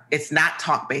 It's not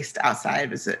talk-based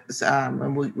outside.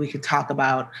 And we could talk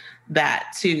about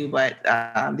that too. But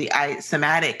the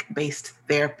somatic-based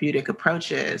therapeutic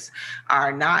approaches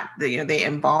are not, they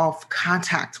involve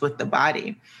contact with the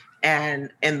body.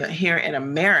 And here in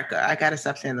America, I got to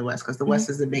stop saying the West because the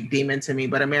West is a big demon to me,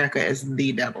 but America is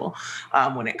the devil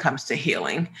when it comes to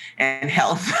healing and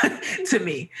health to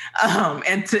me,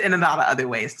 and in a lot of other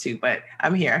ways too. But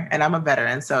I'm here and I'm a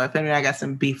veteran. So if anyone got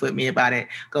some beef with me about it,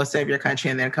 go serve your country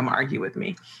and then come argue with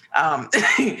me.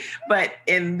 But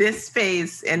in this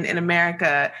space in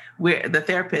America, where the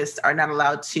therapists are not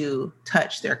allowed to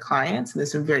touch their clients, and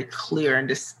there's some very clear and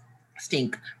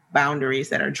distinct boundaries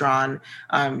that are drawn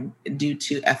due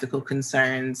to ethical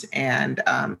concerns and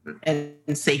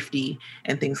safety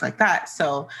and things like that.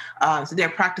 So their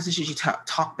practice is usually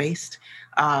talk-based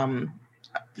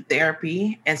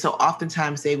therapy, and so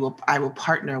oftentimes I will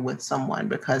partner with someone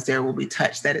because there will be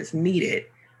touch that is needed,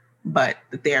 but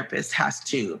the therapist has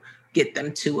to get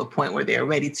them to a point where they're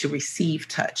ready to receive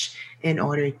touch in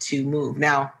order to move.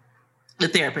 Now, the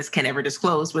therapist can never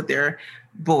disclose with their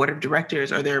board of directors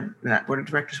or their not board of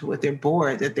directors, but with their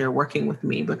board that they're working with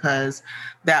me, because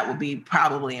that would be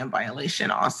probably in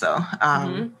violation also.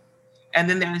 And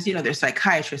then there's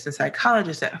psychiatrists and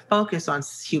psychologists that focus on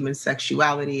human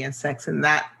sexuality and sex, and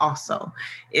that also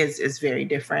is very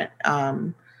different.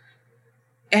 And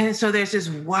so there's this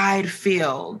wide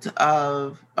field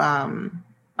of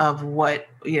what,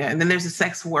 and then there's a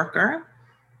sex worker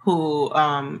who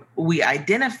we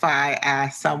identify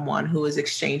as someone who is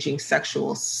exchanging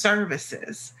sexual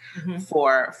services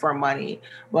for money.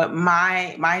 But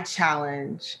my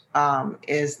challenge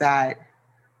is that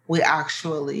we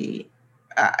actually,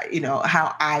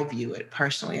 how I view it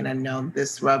personally, and I know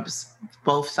this rubs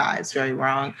both sides very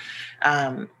wrong,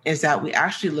 is that we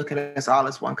actually look at us all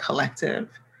as one collective,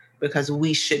 because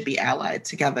we should be allied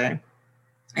together.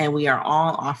 And we are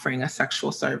all offering a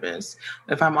sexual service.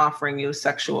 If I'm offering you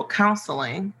sexual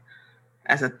counseling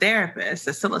as a therapist,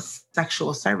 it's still a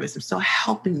sexual service. I'm still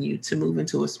helping you to move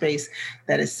into a space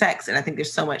that is sex. And I think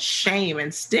there's so much shame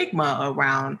and stigma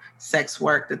around sex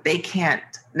work that they can't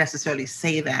necessarily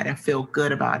say that and feel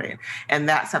good about it. And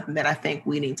that's something that I think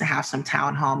we need to have some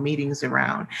town hall meetings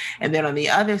around. And then on the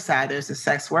other side, there's a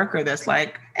sex worker that's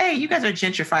like, hey, you guys are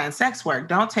gentrifying sex work.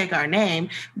 Don't take our name.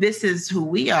 This is who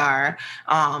we are.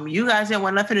 You guys didn't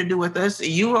want nothing to do with us.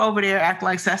 You were over there acting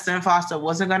like Sesta and Foster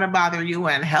wasn't going to bother you.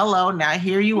 And hello, now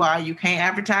here you are. You can't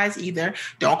advertise either.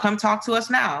 Don't come talk to us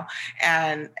now.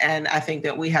 And I think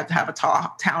that we have to have a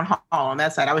town hall on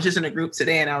that side. I was just in a group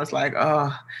today and I was like,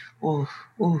 oh,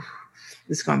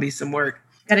 this is going to be some work.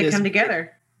 Got to come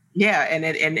together. Yeah.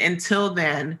 And until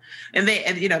then,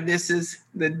 this is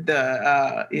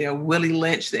the Willie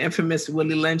Lynch, the infamous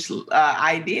Willie Lynch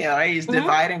idea, right? It's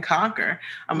divide and conquer.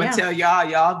 I'm going to tell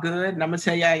y'all good, and I'm going to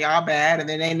tell y'all bad, and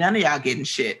then ain't none of y'all getting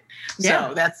shit. Yeah.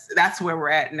 So that's where we're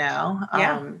at now.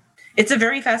 Yeah. It's a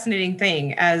very fascinating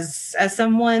thing as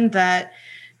someone that,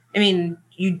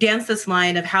 you dance this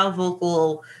line of how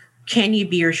vocal can you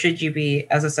be or should you be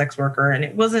as a sex worker? And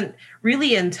it wasn't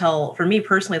really until, for me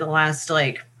personally, the last,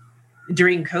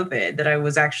 during COVID that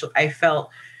I felt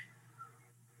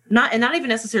not even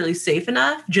necessarily safe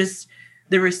enough. Just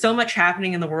there was so much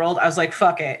happening in the world. I was like,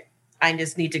 fuck it. I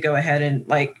just need to go ahead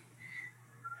and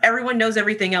everyone knows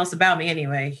everything else about me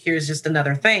anyway. Here's just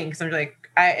another thing. Cause I'm like,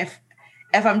 if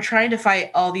I'm trying to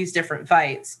fight all these different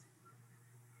fights,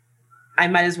 I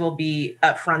might as well be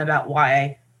upfront about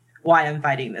why I'm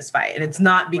fighting this fight. And it's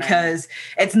not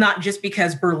just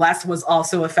because burlesque was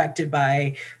also affected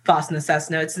by FOSTA and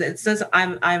Cessna. It says I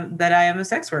am a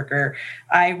sex worker.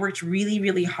 I worked really,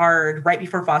 really hard right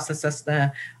before FOSTA and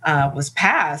Cessna was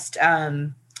passed.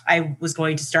 I was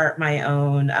going to start my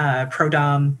own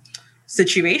pro-dom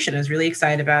situation. I was really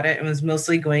excited about it. It was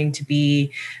mostly going to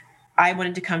be, I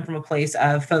wanted to come from a place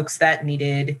of folks that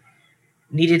needed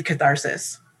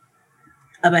catharsis.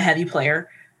 I'm a heavy player.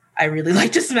 I really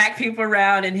like to smack people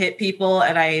around and hit people.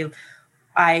 And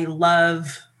I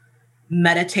love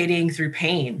meditating through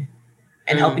pain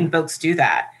and helping folks do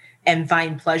that and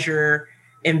find pleasure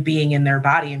in being in their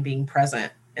body and being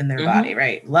present in their body.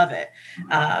 Right. Love it.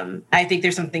 I think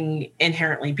there's something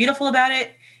inherently beautiful about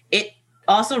it. It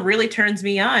also really turns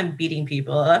me on beating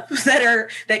people up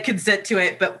that consent to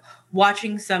it, but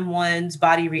watching someone's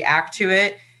body react to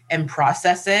it and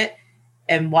process it,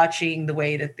 and watching the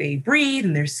way that they breathe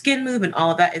and their skin move and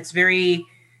all of that, it's very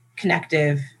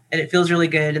connective and it feels really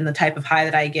good. And the type of high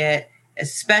that I get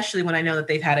especially when I know that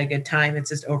they've had a good time. It's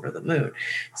just over the moon.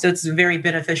 So it's a very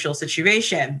beneficial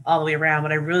situation all the way around.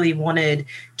 But I really wanted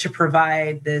to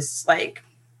provide this like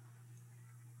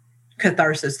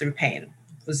catharsis through pain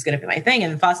was going to be my thing.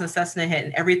 And Foster Cessna hit,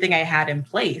 and everything I had in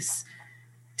place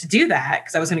to do that,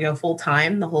 because I was going to go full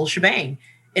time, the whole shebang,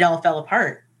 it all fell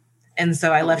apart. And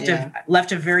so I left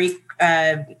a very,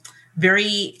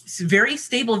 very, very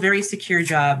stable, very secure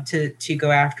job to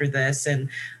go after this. And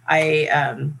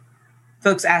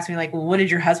folks asked me like, well, what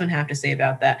did your husband have to say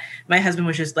about that? My husband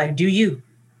was just like, do you?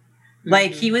 Mm-hmm.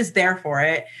 Like he was there for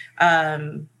it.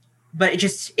 But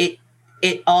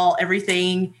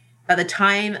everything, by the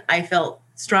time I felt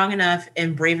strong enough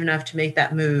and brave enough to make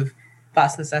that move,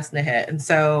 Boston Cessna hit. And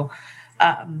so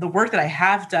the work that I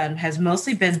have done has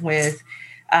mostly been with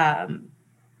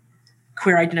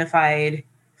queer identified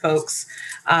folks.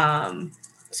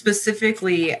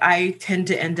 Specifically, I tend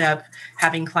to end up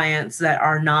having clients that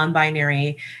are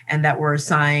non-binary and that were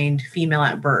assigned female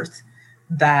at birth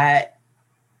that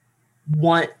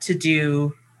want to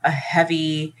do a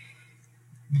heavy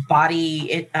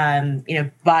body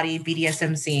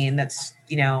BDSM scene that's,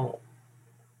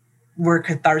 where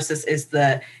catharsis is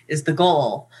the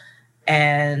goal.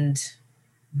 And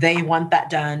they want that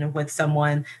done with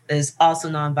someone that is also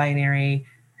non-binary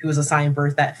who was assigned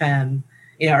birth at femme,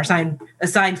 or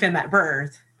assigned femme at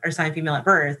birth or assigned female at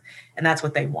birth. And that's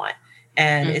what they want.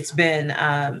 And it's been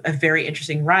a very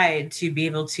interesting ride to be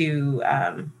able to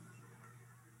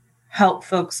help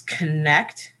folks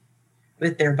connect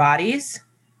with their bodies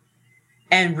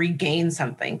and regain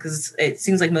something. Because it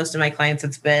seems like most of my clients,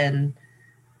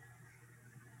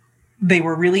 they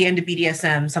were really into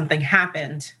BDSM, something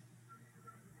happened,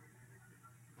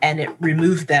 and it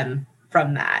removed them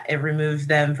from that. It removed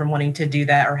them from wanting to do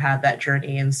that or have that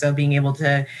journey. And so being able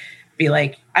to be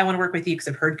like, I want to work with you because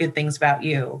I've heard good things about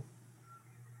you.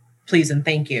 Please and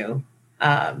thank you,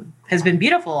 has been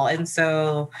beautiful. And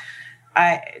so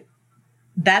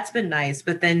that's been nice.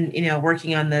 But then,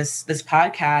 working on this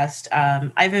podcast,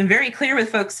 I've been very clear with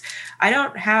folks. I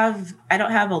don't have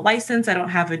a license. I don't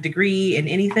have a degree in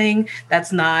anything.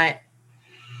 That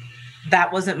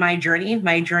wasn't my journey.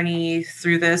 My journey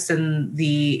through this and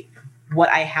what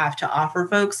I have to offer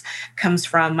folks comes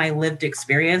from my lived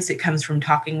experience. It comes from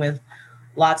talking with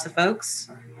lots of folks.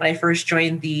 When I first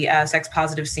joined the sex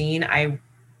positive scene, I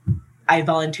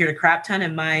volunteered a crap ton,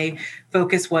 and my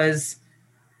focus was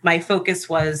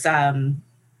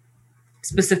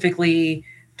specifically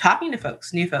talking to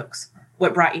folks, new folks.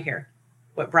 What brought you here?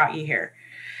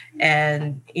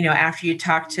 And, after you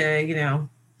talk to,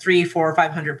 300, 400,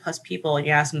 500 plus people and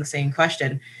you ask them the same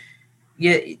question,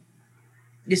 you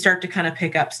start to kind of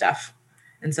pick up stuff.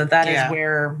 And so that is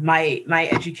where my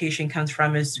education comes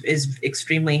from, is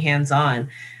extremely hands-on.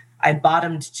 I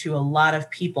bottomed to a lot of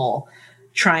people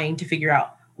trying to figure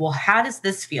out, well, how does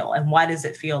this feel? And why does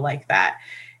it feel like that?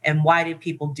 And why do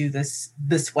people do this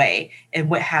way? And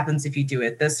what happens if you do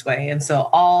it this way? And so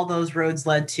all those roads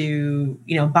led to,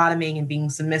 bottoming and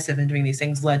being submissive and doing these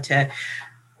things led to,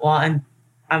 well, I'm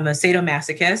a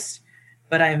sadomasochist,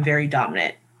 but I am very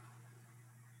dominant.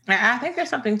 I think there's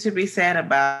something to be said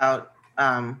about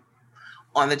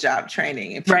on-the-job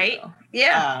training, if you will.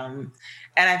 Yeah.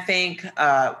 And I think,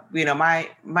 my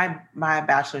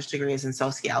bachelor's degree is in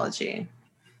sociology.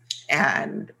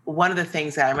 And one of the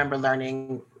things that I remember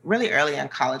learning really early in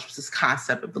college was this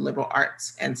concept of the liberal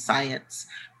arts and science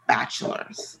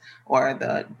bachelor's, or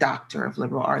the doctor of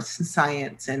liberal arts and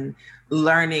science, and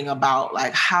learning about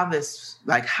how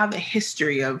the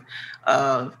history of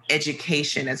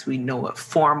education as we know it,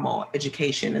 formal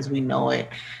education as we know it,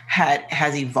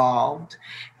 has evolved.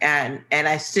 And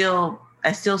I still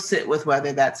sit with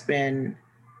whether that's been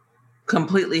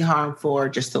completely harmful or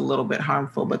just a little bit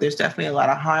harmful, but there's definitely a lot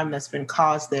of harm that's been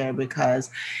caused there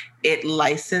because it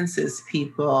licenses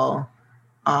people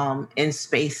in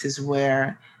spaces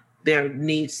where there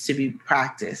needs to be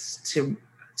practice to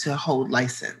hold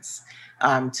license,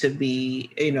 to be,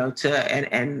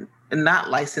 and not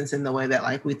license in the way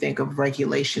that we think of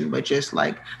regulation, but just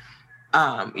license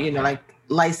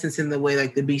in the way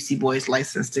the Beastie Boys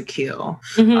license to kill.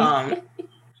 Mm-hmm.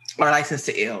 Or license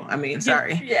to ill.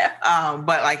 Sorry. Yeah.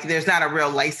 But there's not a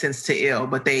real license to ill,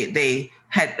 but they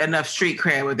had enough street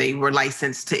cred where they were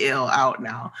licensed to ill out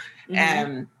now. Mm-hmm.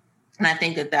 And I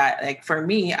think that for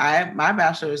me, my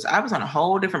bachelor's, I was on a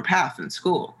whole different path in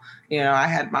school. I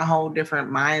had my whole different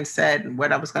mindset and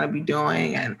what I was going to be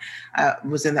doing. And I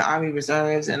was in the Army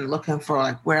Reserves and looking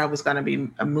for where I was going to be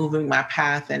moving my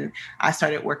path. And I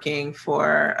started working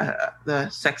for the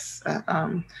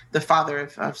father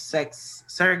of sex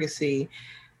surrogacy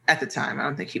at the time. I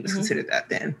don't think he was considered that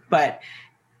then. But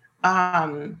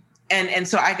And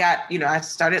so I got, I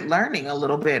started learning a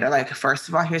little bit. Like, first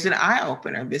of all, here's an eye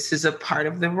opener. This is a part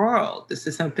of the world. This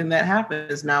is something that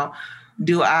happens. Now,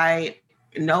 do I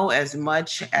know as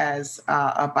much as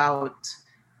about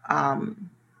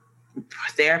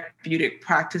therapeutic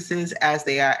practices as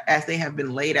they have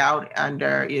been laid out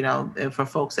under, for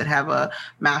folks that have a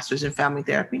master's in family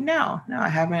therapy? No, I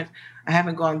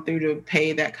haven't gone through to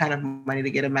pay that kind of money to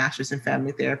get a master's in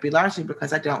family therapy, largely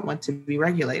because I don't want to be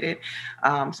regulated.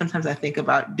 Sometimes I think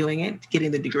about doing it,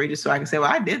 getting the degree, just so I can say,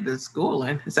 well, I did the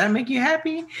schooling. Does that make you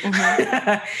happy?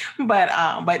 Mm-hmm.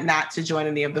 But not to join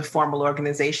any of the formal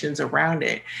organizations around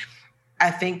it.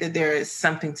 I think that there is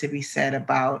something to be said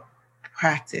about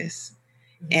practice.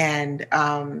 And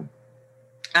I'm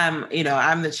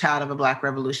the child of a Black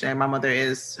revolutionary. My mother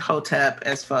is Hotep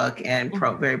as fuck and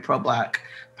very pro-Black,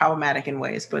 problematic in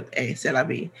ways, but c'est la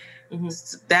vie. Mm-hmm.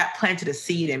 That planted a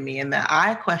seed in me, and that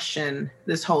I question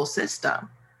this whole system.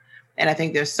 And I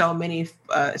think there's so many,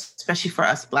 especially for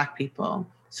us Black people,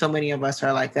 so many of us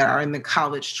are like that, are in the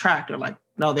college track, or like,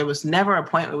 no, there was never a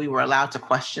point where we were allowed to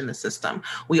question the system.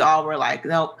 We all were like,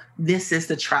 no, this is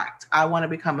the track. I want to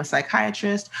become a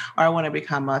psychiatrist, or I want to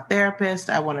become a therapist.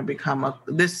 I want to become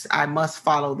I must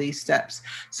follow these steps.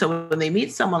 So when they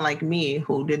meet someone like me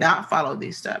who did not follow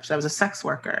these steps, I was a sex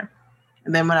worker.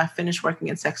 And then when I finished working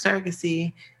in sex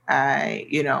surrogacy, I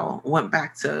went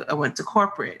to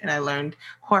corporate, and I learned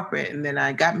corporate, and then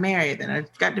I got married, and I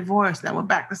got divorced, and I went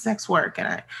back to sex work, and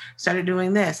I started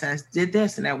doing this, and I did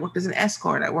this, and I worked as an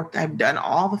escort. I've done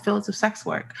all the fields of sex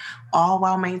work, all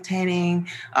while maintaining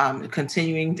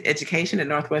continuing education at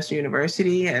Northwestern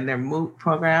University and their MOOC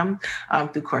program,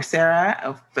 through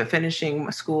Coursera,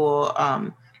 finishing school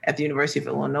at the University of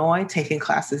Illinois, taking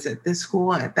classes at this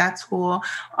school and at that school,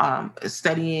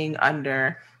 studying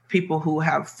under people who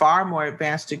have far more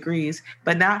advanced degrees,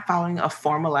 but not following a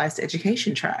formalized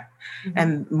education track. Mm-hmm.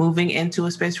 And moving into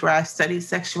a space where I study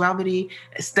sexuality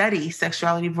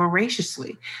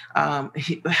voraciously.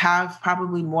 Have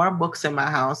probably more books in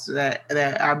my house that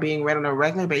are being read on a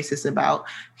regular basis about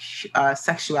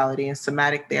sexuality and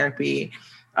somatic therapy,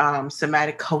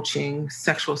 somatic coaching,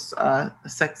 sexual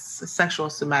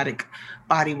somatic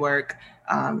body work,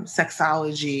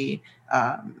 sexology,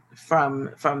 from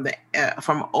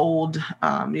old,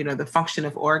 the function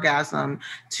of orgasm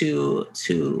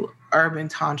to urban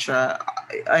tantra,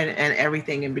 and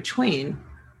everything in between.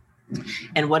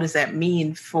 And what does that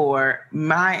mean for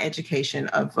my education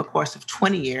of a course of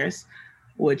 20 years,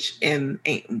 which in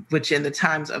the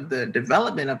times of the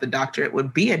development of the doctorate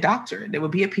would be a doctorate, there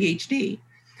would be a PhD.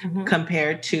 Mm-hmm.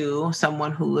 Compared to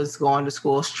someone who was going to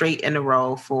school straight in a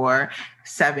row for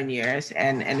 7 years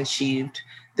and achieved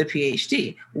the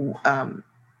PhD,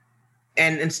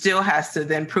 and still has to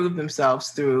then prove themselves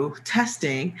through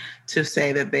testing to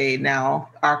say that they now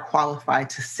are qualified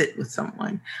to sit with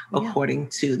someone according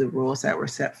to the rules that were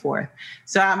set forth.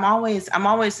 So I'm always,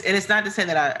 and it's not to say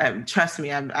that I trust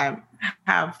me, I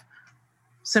have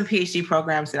some PhD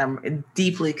programs that I'm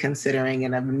deeply considering,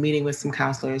 and I've been meeting with some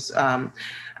counselors.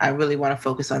 I really want to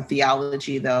focus on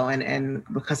theology, though, and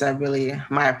because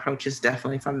my approach is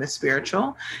definitely from the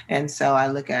spiritual, and so I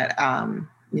look at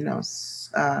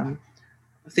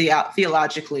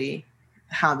theologically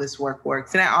how this work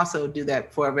works, and I also do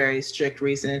that for a very strict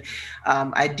reason.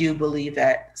 I do believe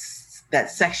that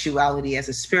sexuality as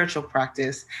a spiritual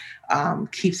practice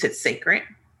keeps it sacred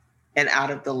and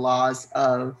out of the laws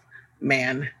of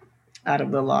man, out of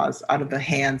the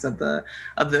hands of the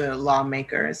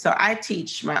lawmakers. So I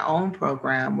teach my own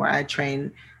program where I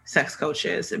train sex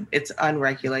coaches. It's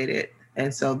unregulated.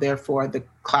 And so therefore the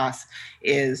class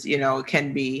is,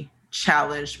 can be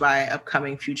challenged by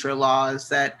upcoming future laws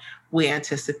that we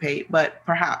anticipate, but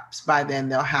perhaps by then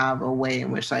they'll have a way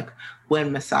in which, like,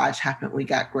 when massage happened, we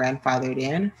got grandfathered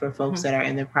in for folks mm-hmm. that are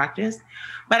in the practice.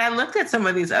 But I looked at some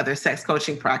of these other sex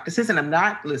coaching practices, and I'm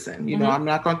not mm-hmm. I'm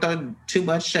not going to throw too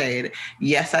much shade.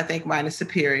 Yes, I think mine is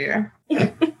superior.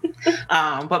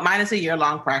 But mine is a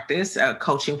year-long practice, a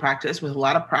coaching practice with a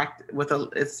lot of practice.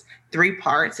 It's 3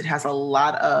 parts. It has a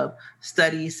lot of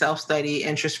study, self-study,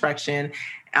 introspection,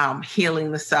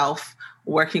 healing the self,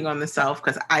 working on the self,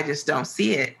 because I just don't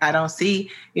see it. I don't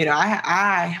see,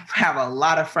 I have a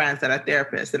lot of friends that are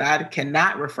therapists that I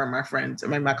cannot refer my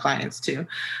clients to,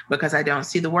 because I don't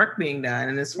see the work being done.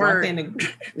 And it's one thing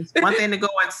to go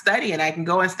and study, and I can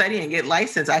go and study and get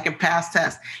licensed. I can pass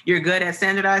tests. You're good at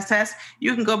standardized tests.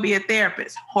 You can go be a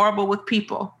therapist. Horrible with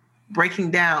people,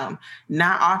 breaking down,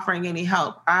 not offering any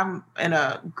help. I'm in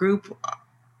a group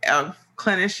of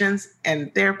clinicians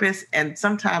and therapists, and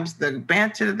sometimes the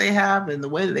banter that they have and the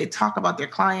way that they talk about their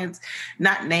clients,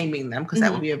 not naming them because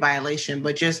that would be a violation,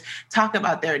 but just talk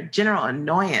about their general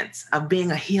annoyance of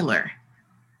being a healer.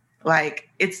 Like,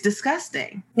 it's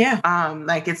disgusting. Yeah.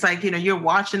 Like, it's like, you're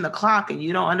watching the clock and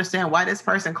you don't understand why this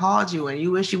person called you and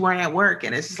you wish you weren't at work.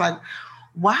 And it's just like,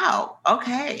 wow,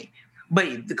 okay.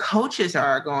 But the coaches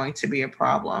are going to be a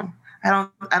problem. I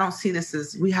don't see this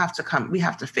as we have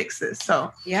to fix this.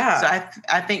 So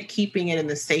I think keeping it in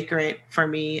the sacred for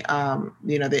me,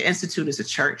 the Institute is a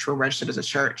church. We're registered as a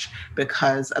church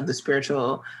because of the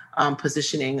spiritual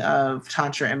positioning of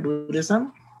Tantra and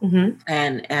Buddhism.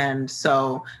 Mm-hmm. And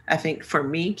so I think for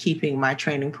me, keeping my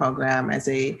training program as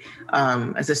a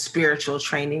spiritual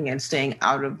training and staying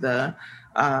out of the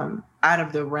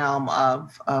realm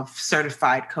of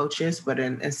certified coaches, but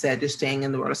instead just staying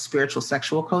in the world of spiritual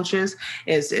sexual coaches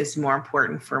is more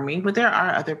important for me. But there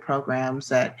are other programs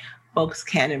that folks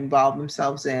can involve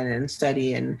themselves in and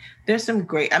study. And there's some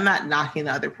great, I'm not knocking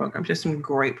the other programs, there's some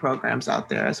great programs out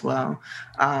there as well.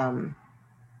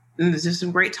 And there's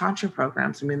some great Tantra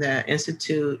programs. I mean, the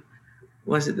Institute,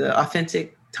 was it the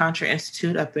Authentic Tantra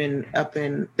Institute up in,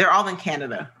 they're all in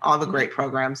Canada, all the great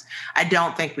programs. I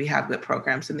don't think we have good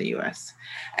programs in the US.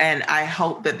 And I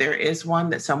hope that there is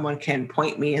one that someone can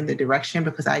point me in the direction,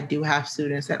 because I do have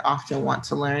students that often want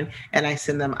to learn, and I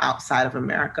send them outside of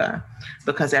America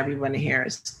because everyone here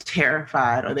is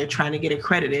terrified, or they're trying to get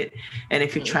accredited. And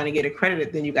if you're trying to get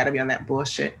accredited, then you got to be on that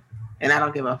bullshit. And I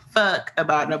don't give a fuck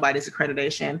about nobody's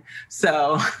accreditation.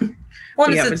 So, well,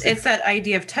 it's that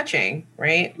idea of touching,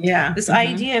 right? Yeah. This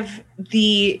idea of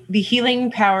the healing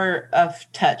power of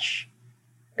touch,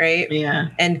 right? Yeah.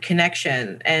 And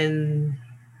connection, and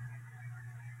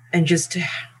just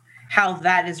how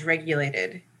that is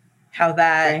regulated, how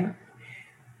that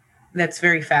that's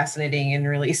very fascinating and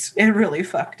really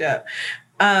fucked up.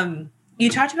 You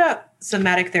talked about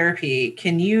somatic therapy.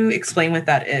 Can you explain what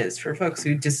that is for folks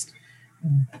who just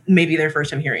maybe their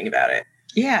first time hearing about it?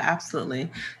 Yeah,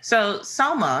 absolutely. So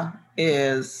soma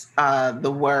is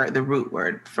the root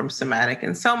word from somatic,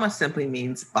 and soma simply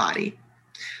means body.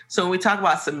 So when we talk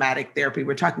about somatic therapy,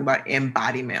 we're talking about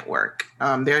embodiment work.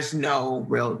 There's no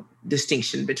real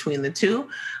distinction between the two.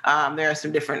 There are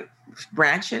some different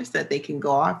branches that they can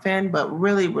go off in, but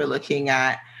really we're looking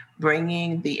at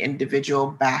bringing the individual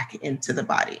back into the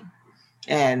body.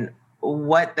 And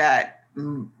where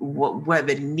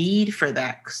the need for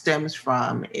that stems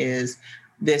from is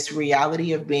this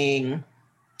reality of being,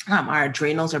 our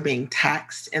adrenals are being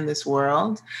taxed in this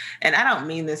world. And I don't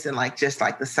mean this in just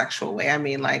the sexual way. I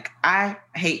mean, I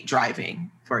hate driving,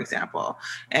 for example,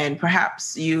 and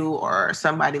perhaps you or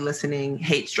somebody listening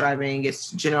hates driving,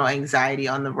 gets general anxiety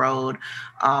on the road,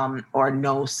 or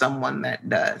knows someone that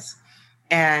does.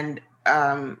 And,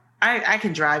 I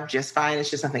can drive just fine.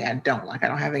 It's just something I don't like. I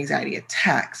don't have anxiety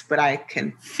attacks, but I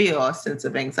can feel a sense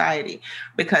of anxiety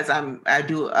because I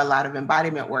do a lot of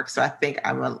embodiment work. So I think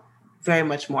I'm very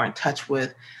much more in touch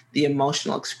with the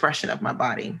emotional expression of my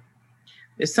body.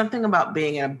 There's something about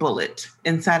being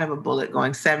inside of a bullet,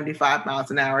 going 75 miles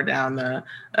an hour down the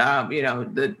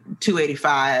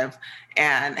 285,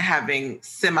 and having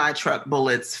semi-truck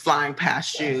bullets flying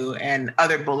past you and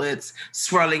other bullets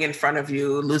swirling in front of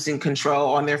you, losing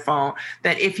control on their phone,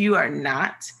 that if you are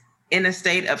not in a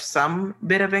state of some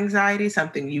bit of anxiety,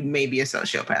 something, you may be a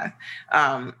sociopath,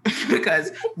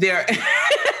 because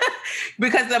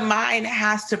because the mind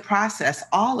has to process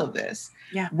all of this.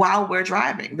 Yeah. While we're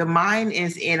driving. The mind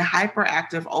is in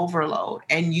hyperactive overload,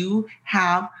 and you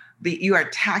are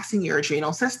taxing your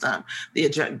adrenal system. The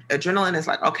adrenaline is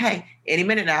like, okay, any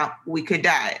minute now we could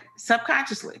die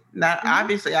subconsciously. Now,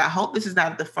 obviously, I hope this is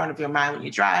not at the front of your mind when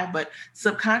you drive, but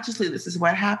subconsciously, this is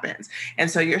what happens.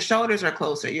 And so your shoulders are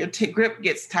closer, your grip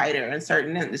gets tighter, and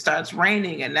it starts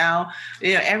raining, and now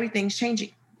everything's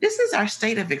changing. This is our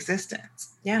state of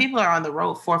existence. Yeah. People are on the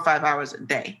road 4 or 5 hours a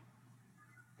day,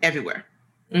 everywhere.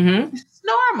 Mm-hmm. It's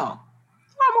normal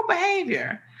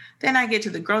behavior. Then I get to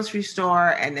the grocery store,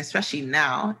 and especially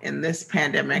now in this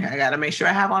pandemic, I got to make sure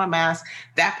I have on a mask.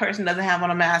 That person doesn't have on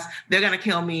a mask. They're going to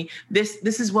kill me. This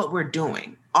is what we're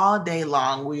doing all day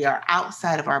long. We are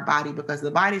outside of our body because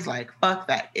the body's like, fuck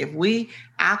that. If we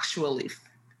actually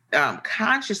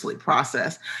consciously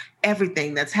process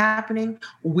everything that's happening,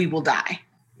 we will die.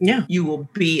 Yeah. you will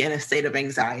be in a state of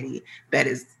anxiety that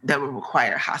will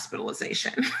require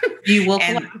hospitalization. You will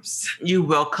and collapse. You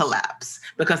will collapse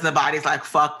because the body's like,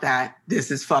 fuck that. This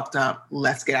is fucked up.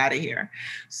 Let's get out of here.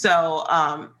 So,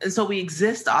 and so we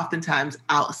exist oftentimes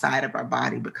outside of our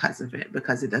body because of it,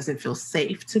 because it doesn't feel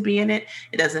safe to be in it.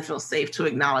 It doesn't feel safe to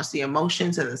acknowledge the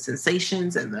emotions and the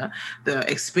sensations and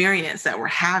the experience that we're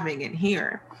having in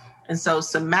here. And so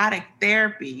somatic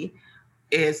therapy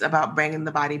is about bringing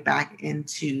the body back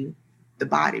into the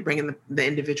body, bringing the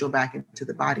individual back into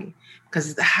the body.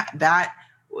 Because that,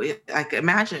 like,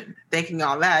 imagine thinking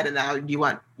all that, and now you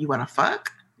want to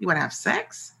fuck? You want to have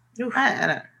sex? I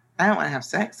don't want to have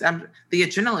sex. The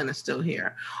adrenaline is still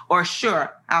here. Or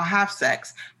sure, I'll have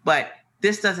sex, but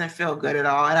this doesn't feel good at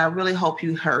all, and I really hope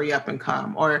you hurry up and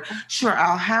come. Or sure,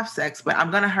 I'll have sex, but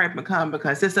I'm going to hurry up and come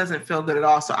because this doesn't feel good at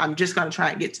all. So I'm just going to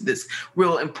try and get to this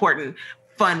real important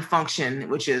fun function,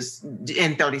 which is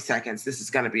in 30 seconds. This is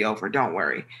going to be over. Don't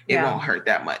worry. It won't hurt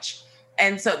that much.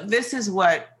 And so this is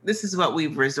what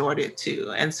we've resorted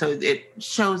to. And so it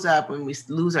shows up when we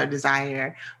lose our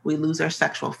desire, we lose our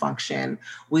sexual function,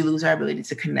 we lose our ability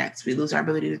to connect, we lose our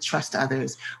ability to trust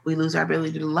others, we lose our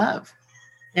ability to love.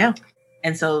 Yeah.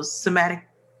 And so somatic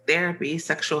therapy,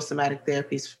 sexual somatic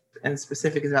therapy and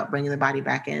specific, is about bringing the body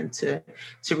back in to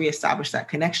reestablish that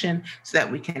connection so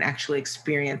that we can actually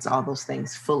experience all those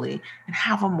things fully and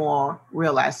have a more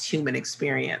realized human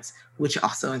experience, which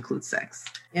also includes sex.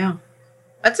 Yeah.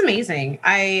 That's amazing.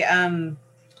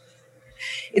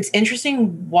 It's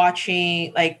interesting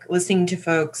listening to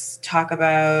folks talk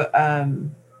about,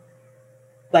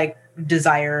 like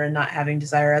desire and not having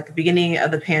desire. At the beginning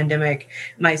of the pandemic,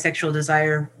 my sexual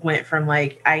desire went from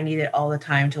like, I need it all the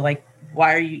time to like,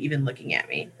 why are you even looking at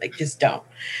me? Like, just don't.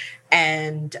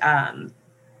 And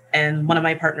one of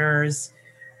my partners,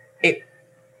 it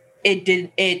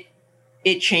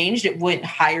changed. It went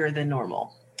higher than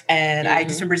normal. And I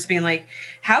just remember just being like,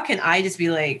 how can I just be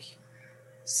like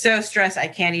so stressed I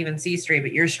can't even see straight,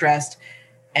 but you're stressed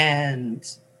and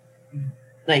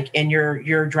like, and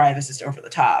your drive is just over the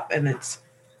top. And it's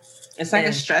like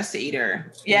a stress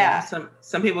eater. Yeah. You know,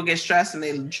 some people get stressed and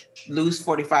they lose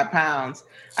 45 pounds.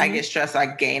 I get stressed, I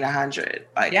gain 100.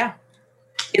 Like, yeah,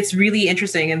 it's really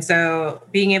interesting. And so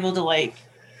being able to like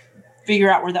figure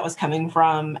out where that was coming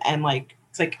from, and like,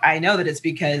 it's like, I know that it's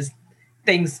because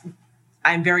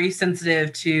I'm very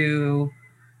sensitive to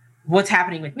what's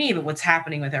happening with me, but what's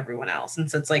happening with everyone else.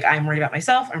 And so it's like, I'm worried about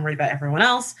myself. I'm worried about everyone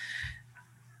else.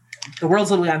 The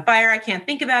world's literally on fire. I can't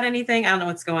think about anything. I don't know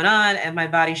what's going on. And my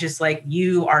body's just like,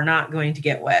 you are not going to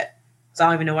get wet. So I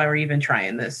don't even know why we're even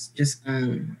trying this. Just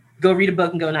go read a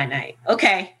book and go night-night.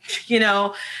 Okay. You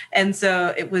know? And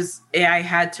so I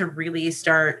had to really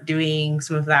start doing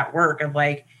some of that work of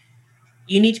like,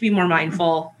 you need to be more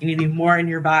mindful. You need to be more in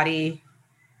your body.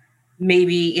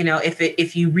 Maybe, you know,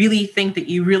 if you really think that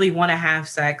you really want to have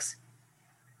sex,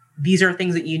 these are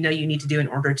things that you know you need to do in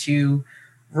order to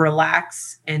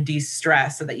relax and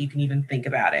de-stress so that you can even think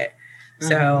about it.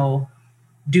 So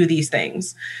do these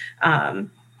things. And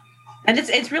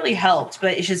it's really helped,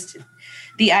 but it's just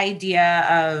the idea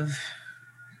of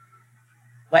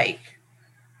like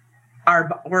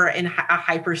we're in a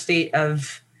hyper state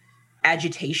of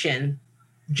agitation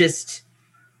just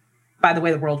by the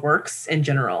way the world works in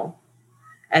general.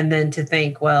 And then to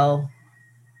think, well,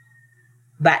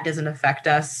 that doesn't affect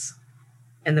us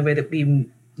in the way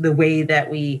that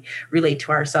we relate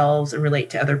to ourselves and relate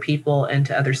to other people and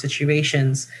to other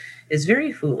situations is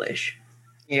very foolish.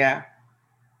 Yeah,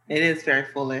 it is very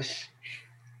foolish.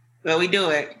 But we do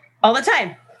it. All the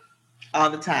time. All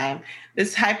the time.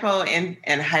 This hypo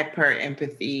and hyper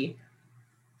empathy,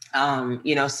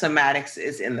 somatics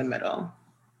is in the middle.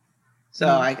 So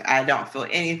I don't feel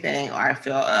anything, or I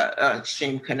feel an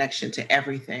extreme connection to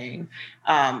everything.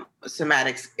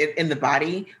 Somatics in the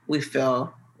body, we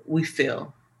feel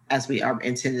as we are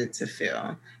intended to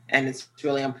feel. And it's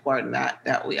really important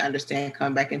that we understand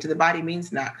coming back into the body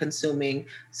means not consuming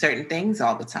certain things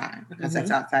all the time, because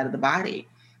that's outside of the body.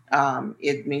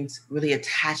 It means really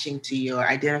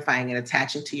identifying and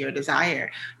attaching to your desire,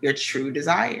 your true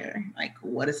desire. Like,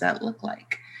 what does that look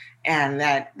like? And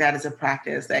that is a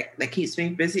practice that keeps me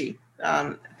busy,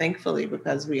 thankfully,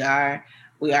 because we are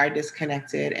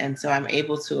disconnected. And so I'm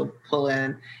able to pull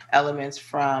in elements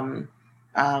from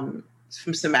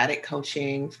somatic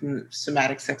coaching, from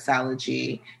somatic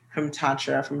sexology, from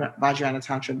Tantra, from Vajrayana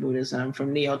Tantra Buddhism,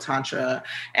 from Neo Tantra,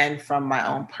 and from my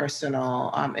own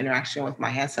personal interaction with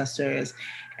my ancestors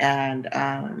and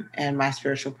my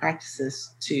spiritual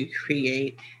practices to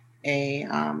create a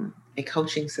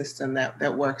coaching system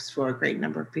that works for a great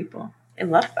number of people. I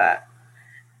love that.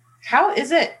 How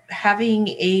is it having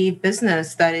a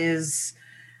business that is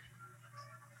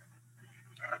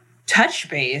touch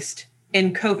based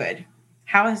in COVID?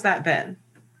 How has that been?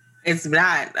 It's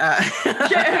not.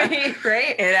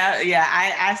 Great.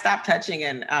 I stopped touching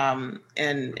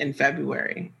in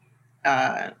February.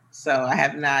 So I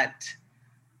have not,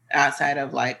 outside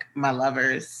of like my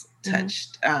lovers,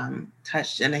 touched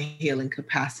in a healing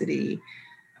capacity.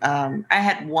 I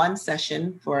had one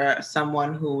session for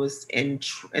someone who was in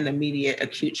immediate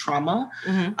acute trauma,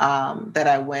 that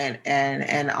I went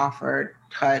and offered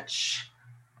touch,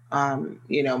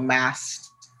 mask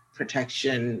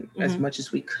protection as much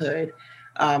as we could,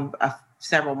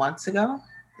 several months ago.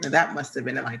 That must have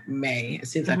been in like May. It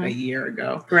seems like a year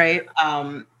ago. Right.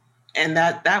 And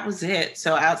that was it.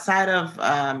 So outside of,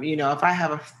 if I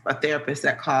have a therapist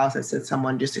that calls that said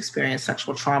someone just experienced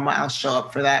sexual trauma, I'll show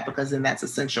up for that, because then that's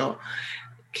essential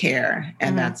care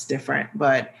and that's different.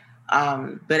 But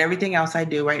everything else I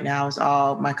do right now is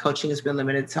all, my coaching has been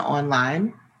limited to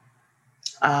online.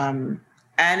 And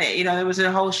there was a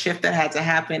whole shift that had to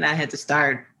happen. I had to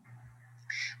start,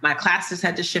 my classes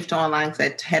had to shift to online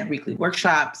because I had weekly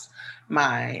workshops.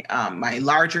 My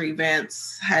larger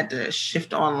events had to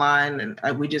shift online,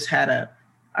 and we just had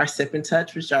our Sip and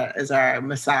Touch, which is our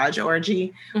massage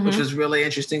orgy, which was really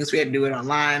interesting because we had to do it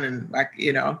online, and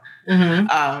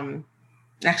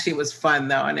actually it was fun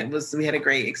though, and we had a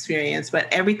great experience.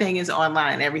 But everything is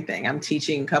online. Everything. I'm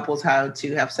teaching couples how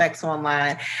to have sex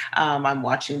online. I'm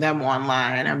watching them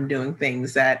online. I'm doing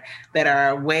things that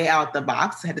are way out the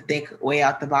box. I had to think way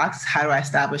out the box. How do I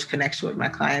establish connection with my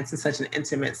clients in such an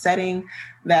intimate setting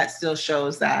that still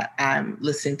shows that I'm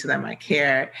listening to them, I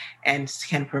care, and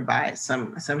can provide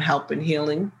some help and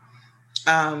healing.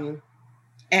 And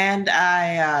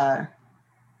I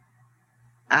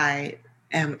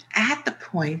am at the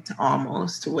point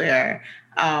almost where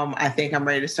I think I'm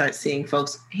ready to start seeing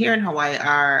folks here in Hawaii.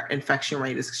 Our infection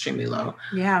rate is extremely low.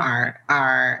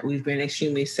 Yeah. We've been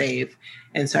extremely safe.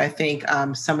 And so I think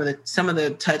some of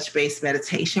the touch-based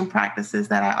meditation practices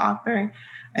that I offer,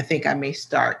 I think I may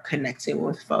start connecting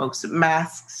with folks.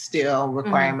 Masks still,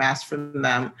 requiring masks from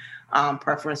them.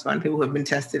 Preference on people who have been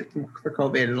tested for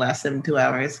COVID in the last 72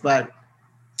 hours. But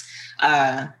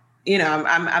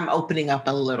I'm opening up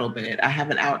a little bit. I have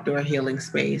an outdoor healing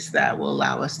space that will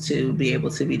allow us to be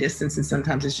able to be distanced. And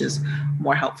sometimes it's just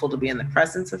more helpful to be in the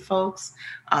presence of folks.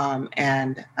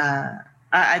 I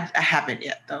haven't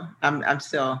yet though. I'm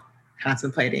still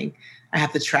contemplating. I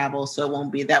have to travel. So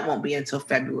that won't be until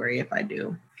February if I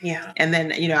do. Yeah. And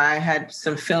then, I had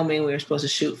some filming we were supposed to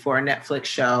shoot for a Netflix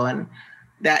show, and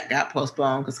that got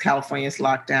postponed because California's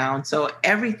locked down. So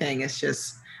everything is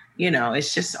just,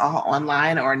 it's just all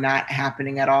online or not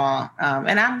happening at all.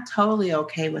 And I'm totally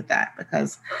okay with that,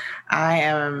 because I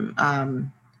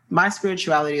am, my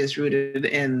spirituality is rooted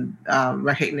in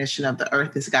recognition of the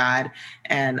earth as God,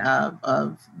 and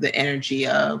of the energy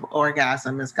of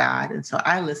orgasm as God. And so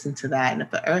I listen to that. And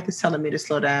if the earth is telling me to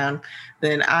slow down,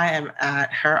 then I am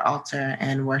at her altar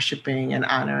and worshiping and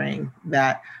honoring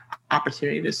that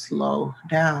opportunity to slow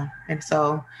down. And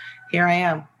so here I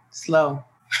am, slow.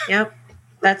 Yep.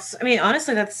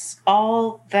 Honestly, that's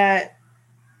all that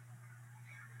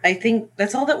I think,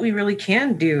 that's all that we really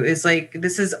can do, is like,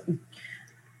 it's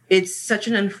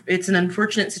an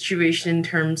unfortunate situation in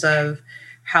terms of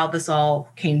how this all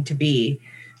came to be.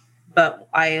 But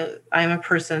I'm a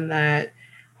person that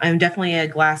I'm definitely a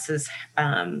glasses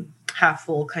half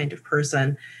full kind of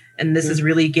person. And this has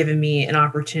really given me an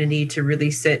opportunity to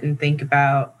really sit and think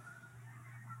about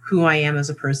who I am as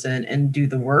a person and do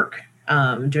the work.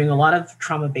 Doing a lot of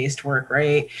trauma-based work,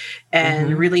 right?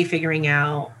 And really figuring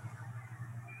out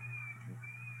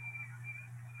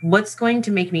what's going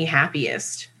to make me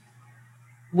happiest.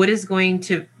 What is going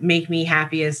to make me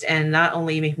happiest, and not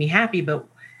only make me happy, but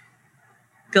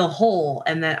feel whole,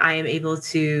 and that I am able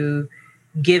to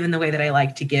give in the way that I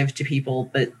like to give to people,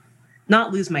 but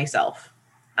not lose myself.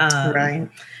 Right.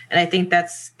 And I think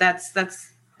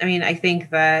I think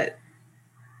that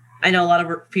I know a lot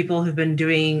of people who've been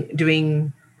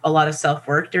doing a lot of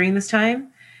self-work during this time.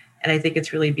 And I think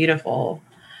it's really beautiful.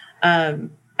 I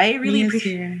really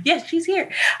appreciate. Yes, she's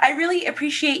here. I really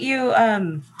appreciate you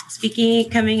speaking,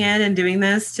 coming in and doing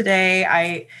this today.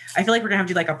 I feel like we're gonna have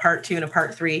to do like a part 2 and a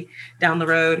part 3 down the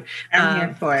road. I'm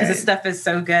here for it, because this stuff is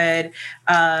so good.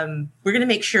 We're gonna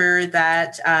make sure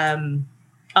that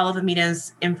all of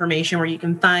Amina's information, where you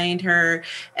can find her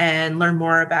and learn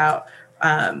more about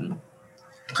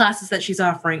classes that she's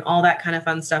offering, all that kind of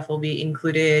fun stuff will be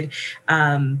included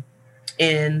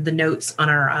in the notes on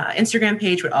our Instagram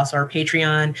page, but also our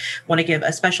Patreon. Want to give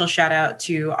a special shout out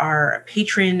to our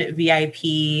patron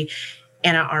VIP,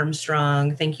 Anna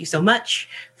Armstrong. Thank you so much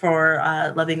for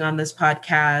loving on this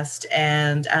podcast,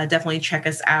 and definitely check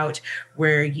us out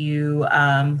where you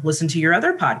listen to your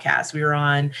other podcasts. We were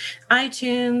on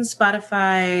iTunes,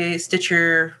 Spotify,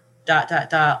 Stitcher,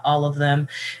 all of them.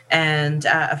 And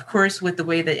of course, with the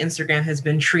way that Instagram has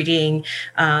been treating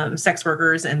sex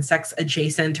workers and sex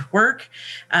adjacent work,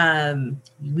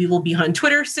 we will be on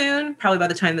Twitter soon. Probably by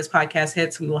the time this podcast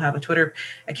hits, we will have a Twitter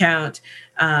account.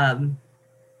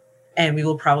 And we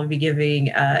will probably be giving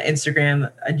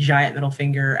Instagram a giant middle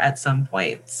finger at some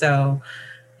point. So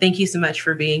thank you so much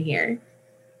for being here.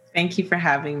 Thank you for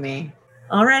having me.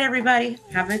 All right, everybody.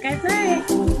 Have a good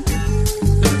night.